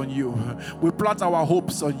homes on you. We plant our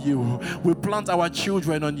hopes on you. We plant our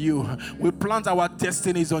children on you. We plant our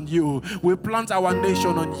destinies on you. We plant our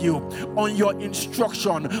nation on you, on your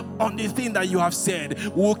instruction, on the thing that you have said.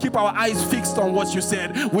 We will keep our eyes fixed on what you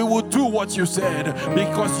said. We will do what you said,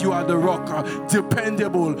 because you are the rock,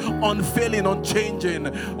 dependable, unfailing, unchanging,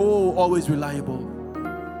 always reliable.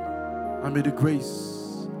 And may the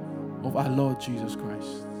grace of our Lord Jesus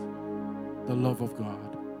Christ, the love of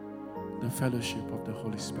God, the fellowship of the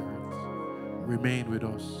Holy Spirit remain with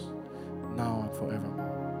us now and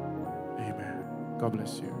forevermore. Amen. God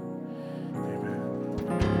bless you.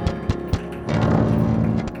 Amen.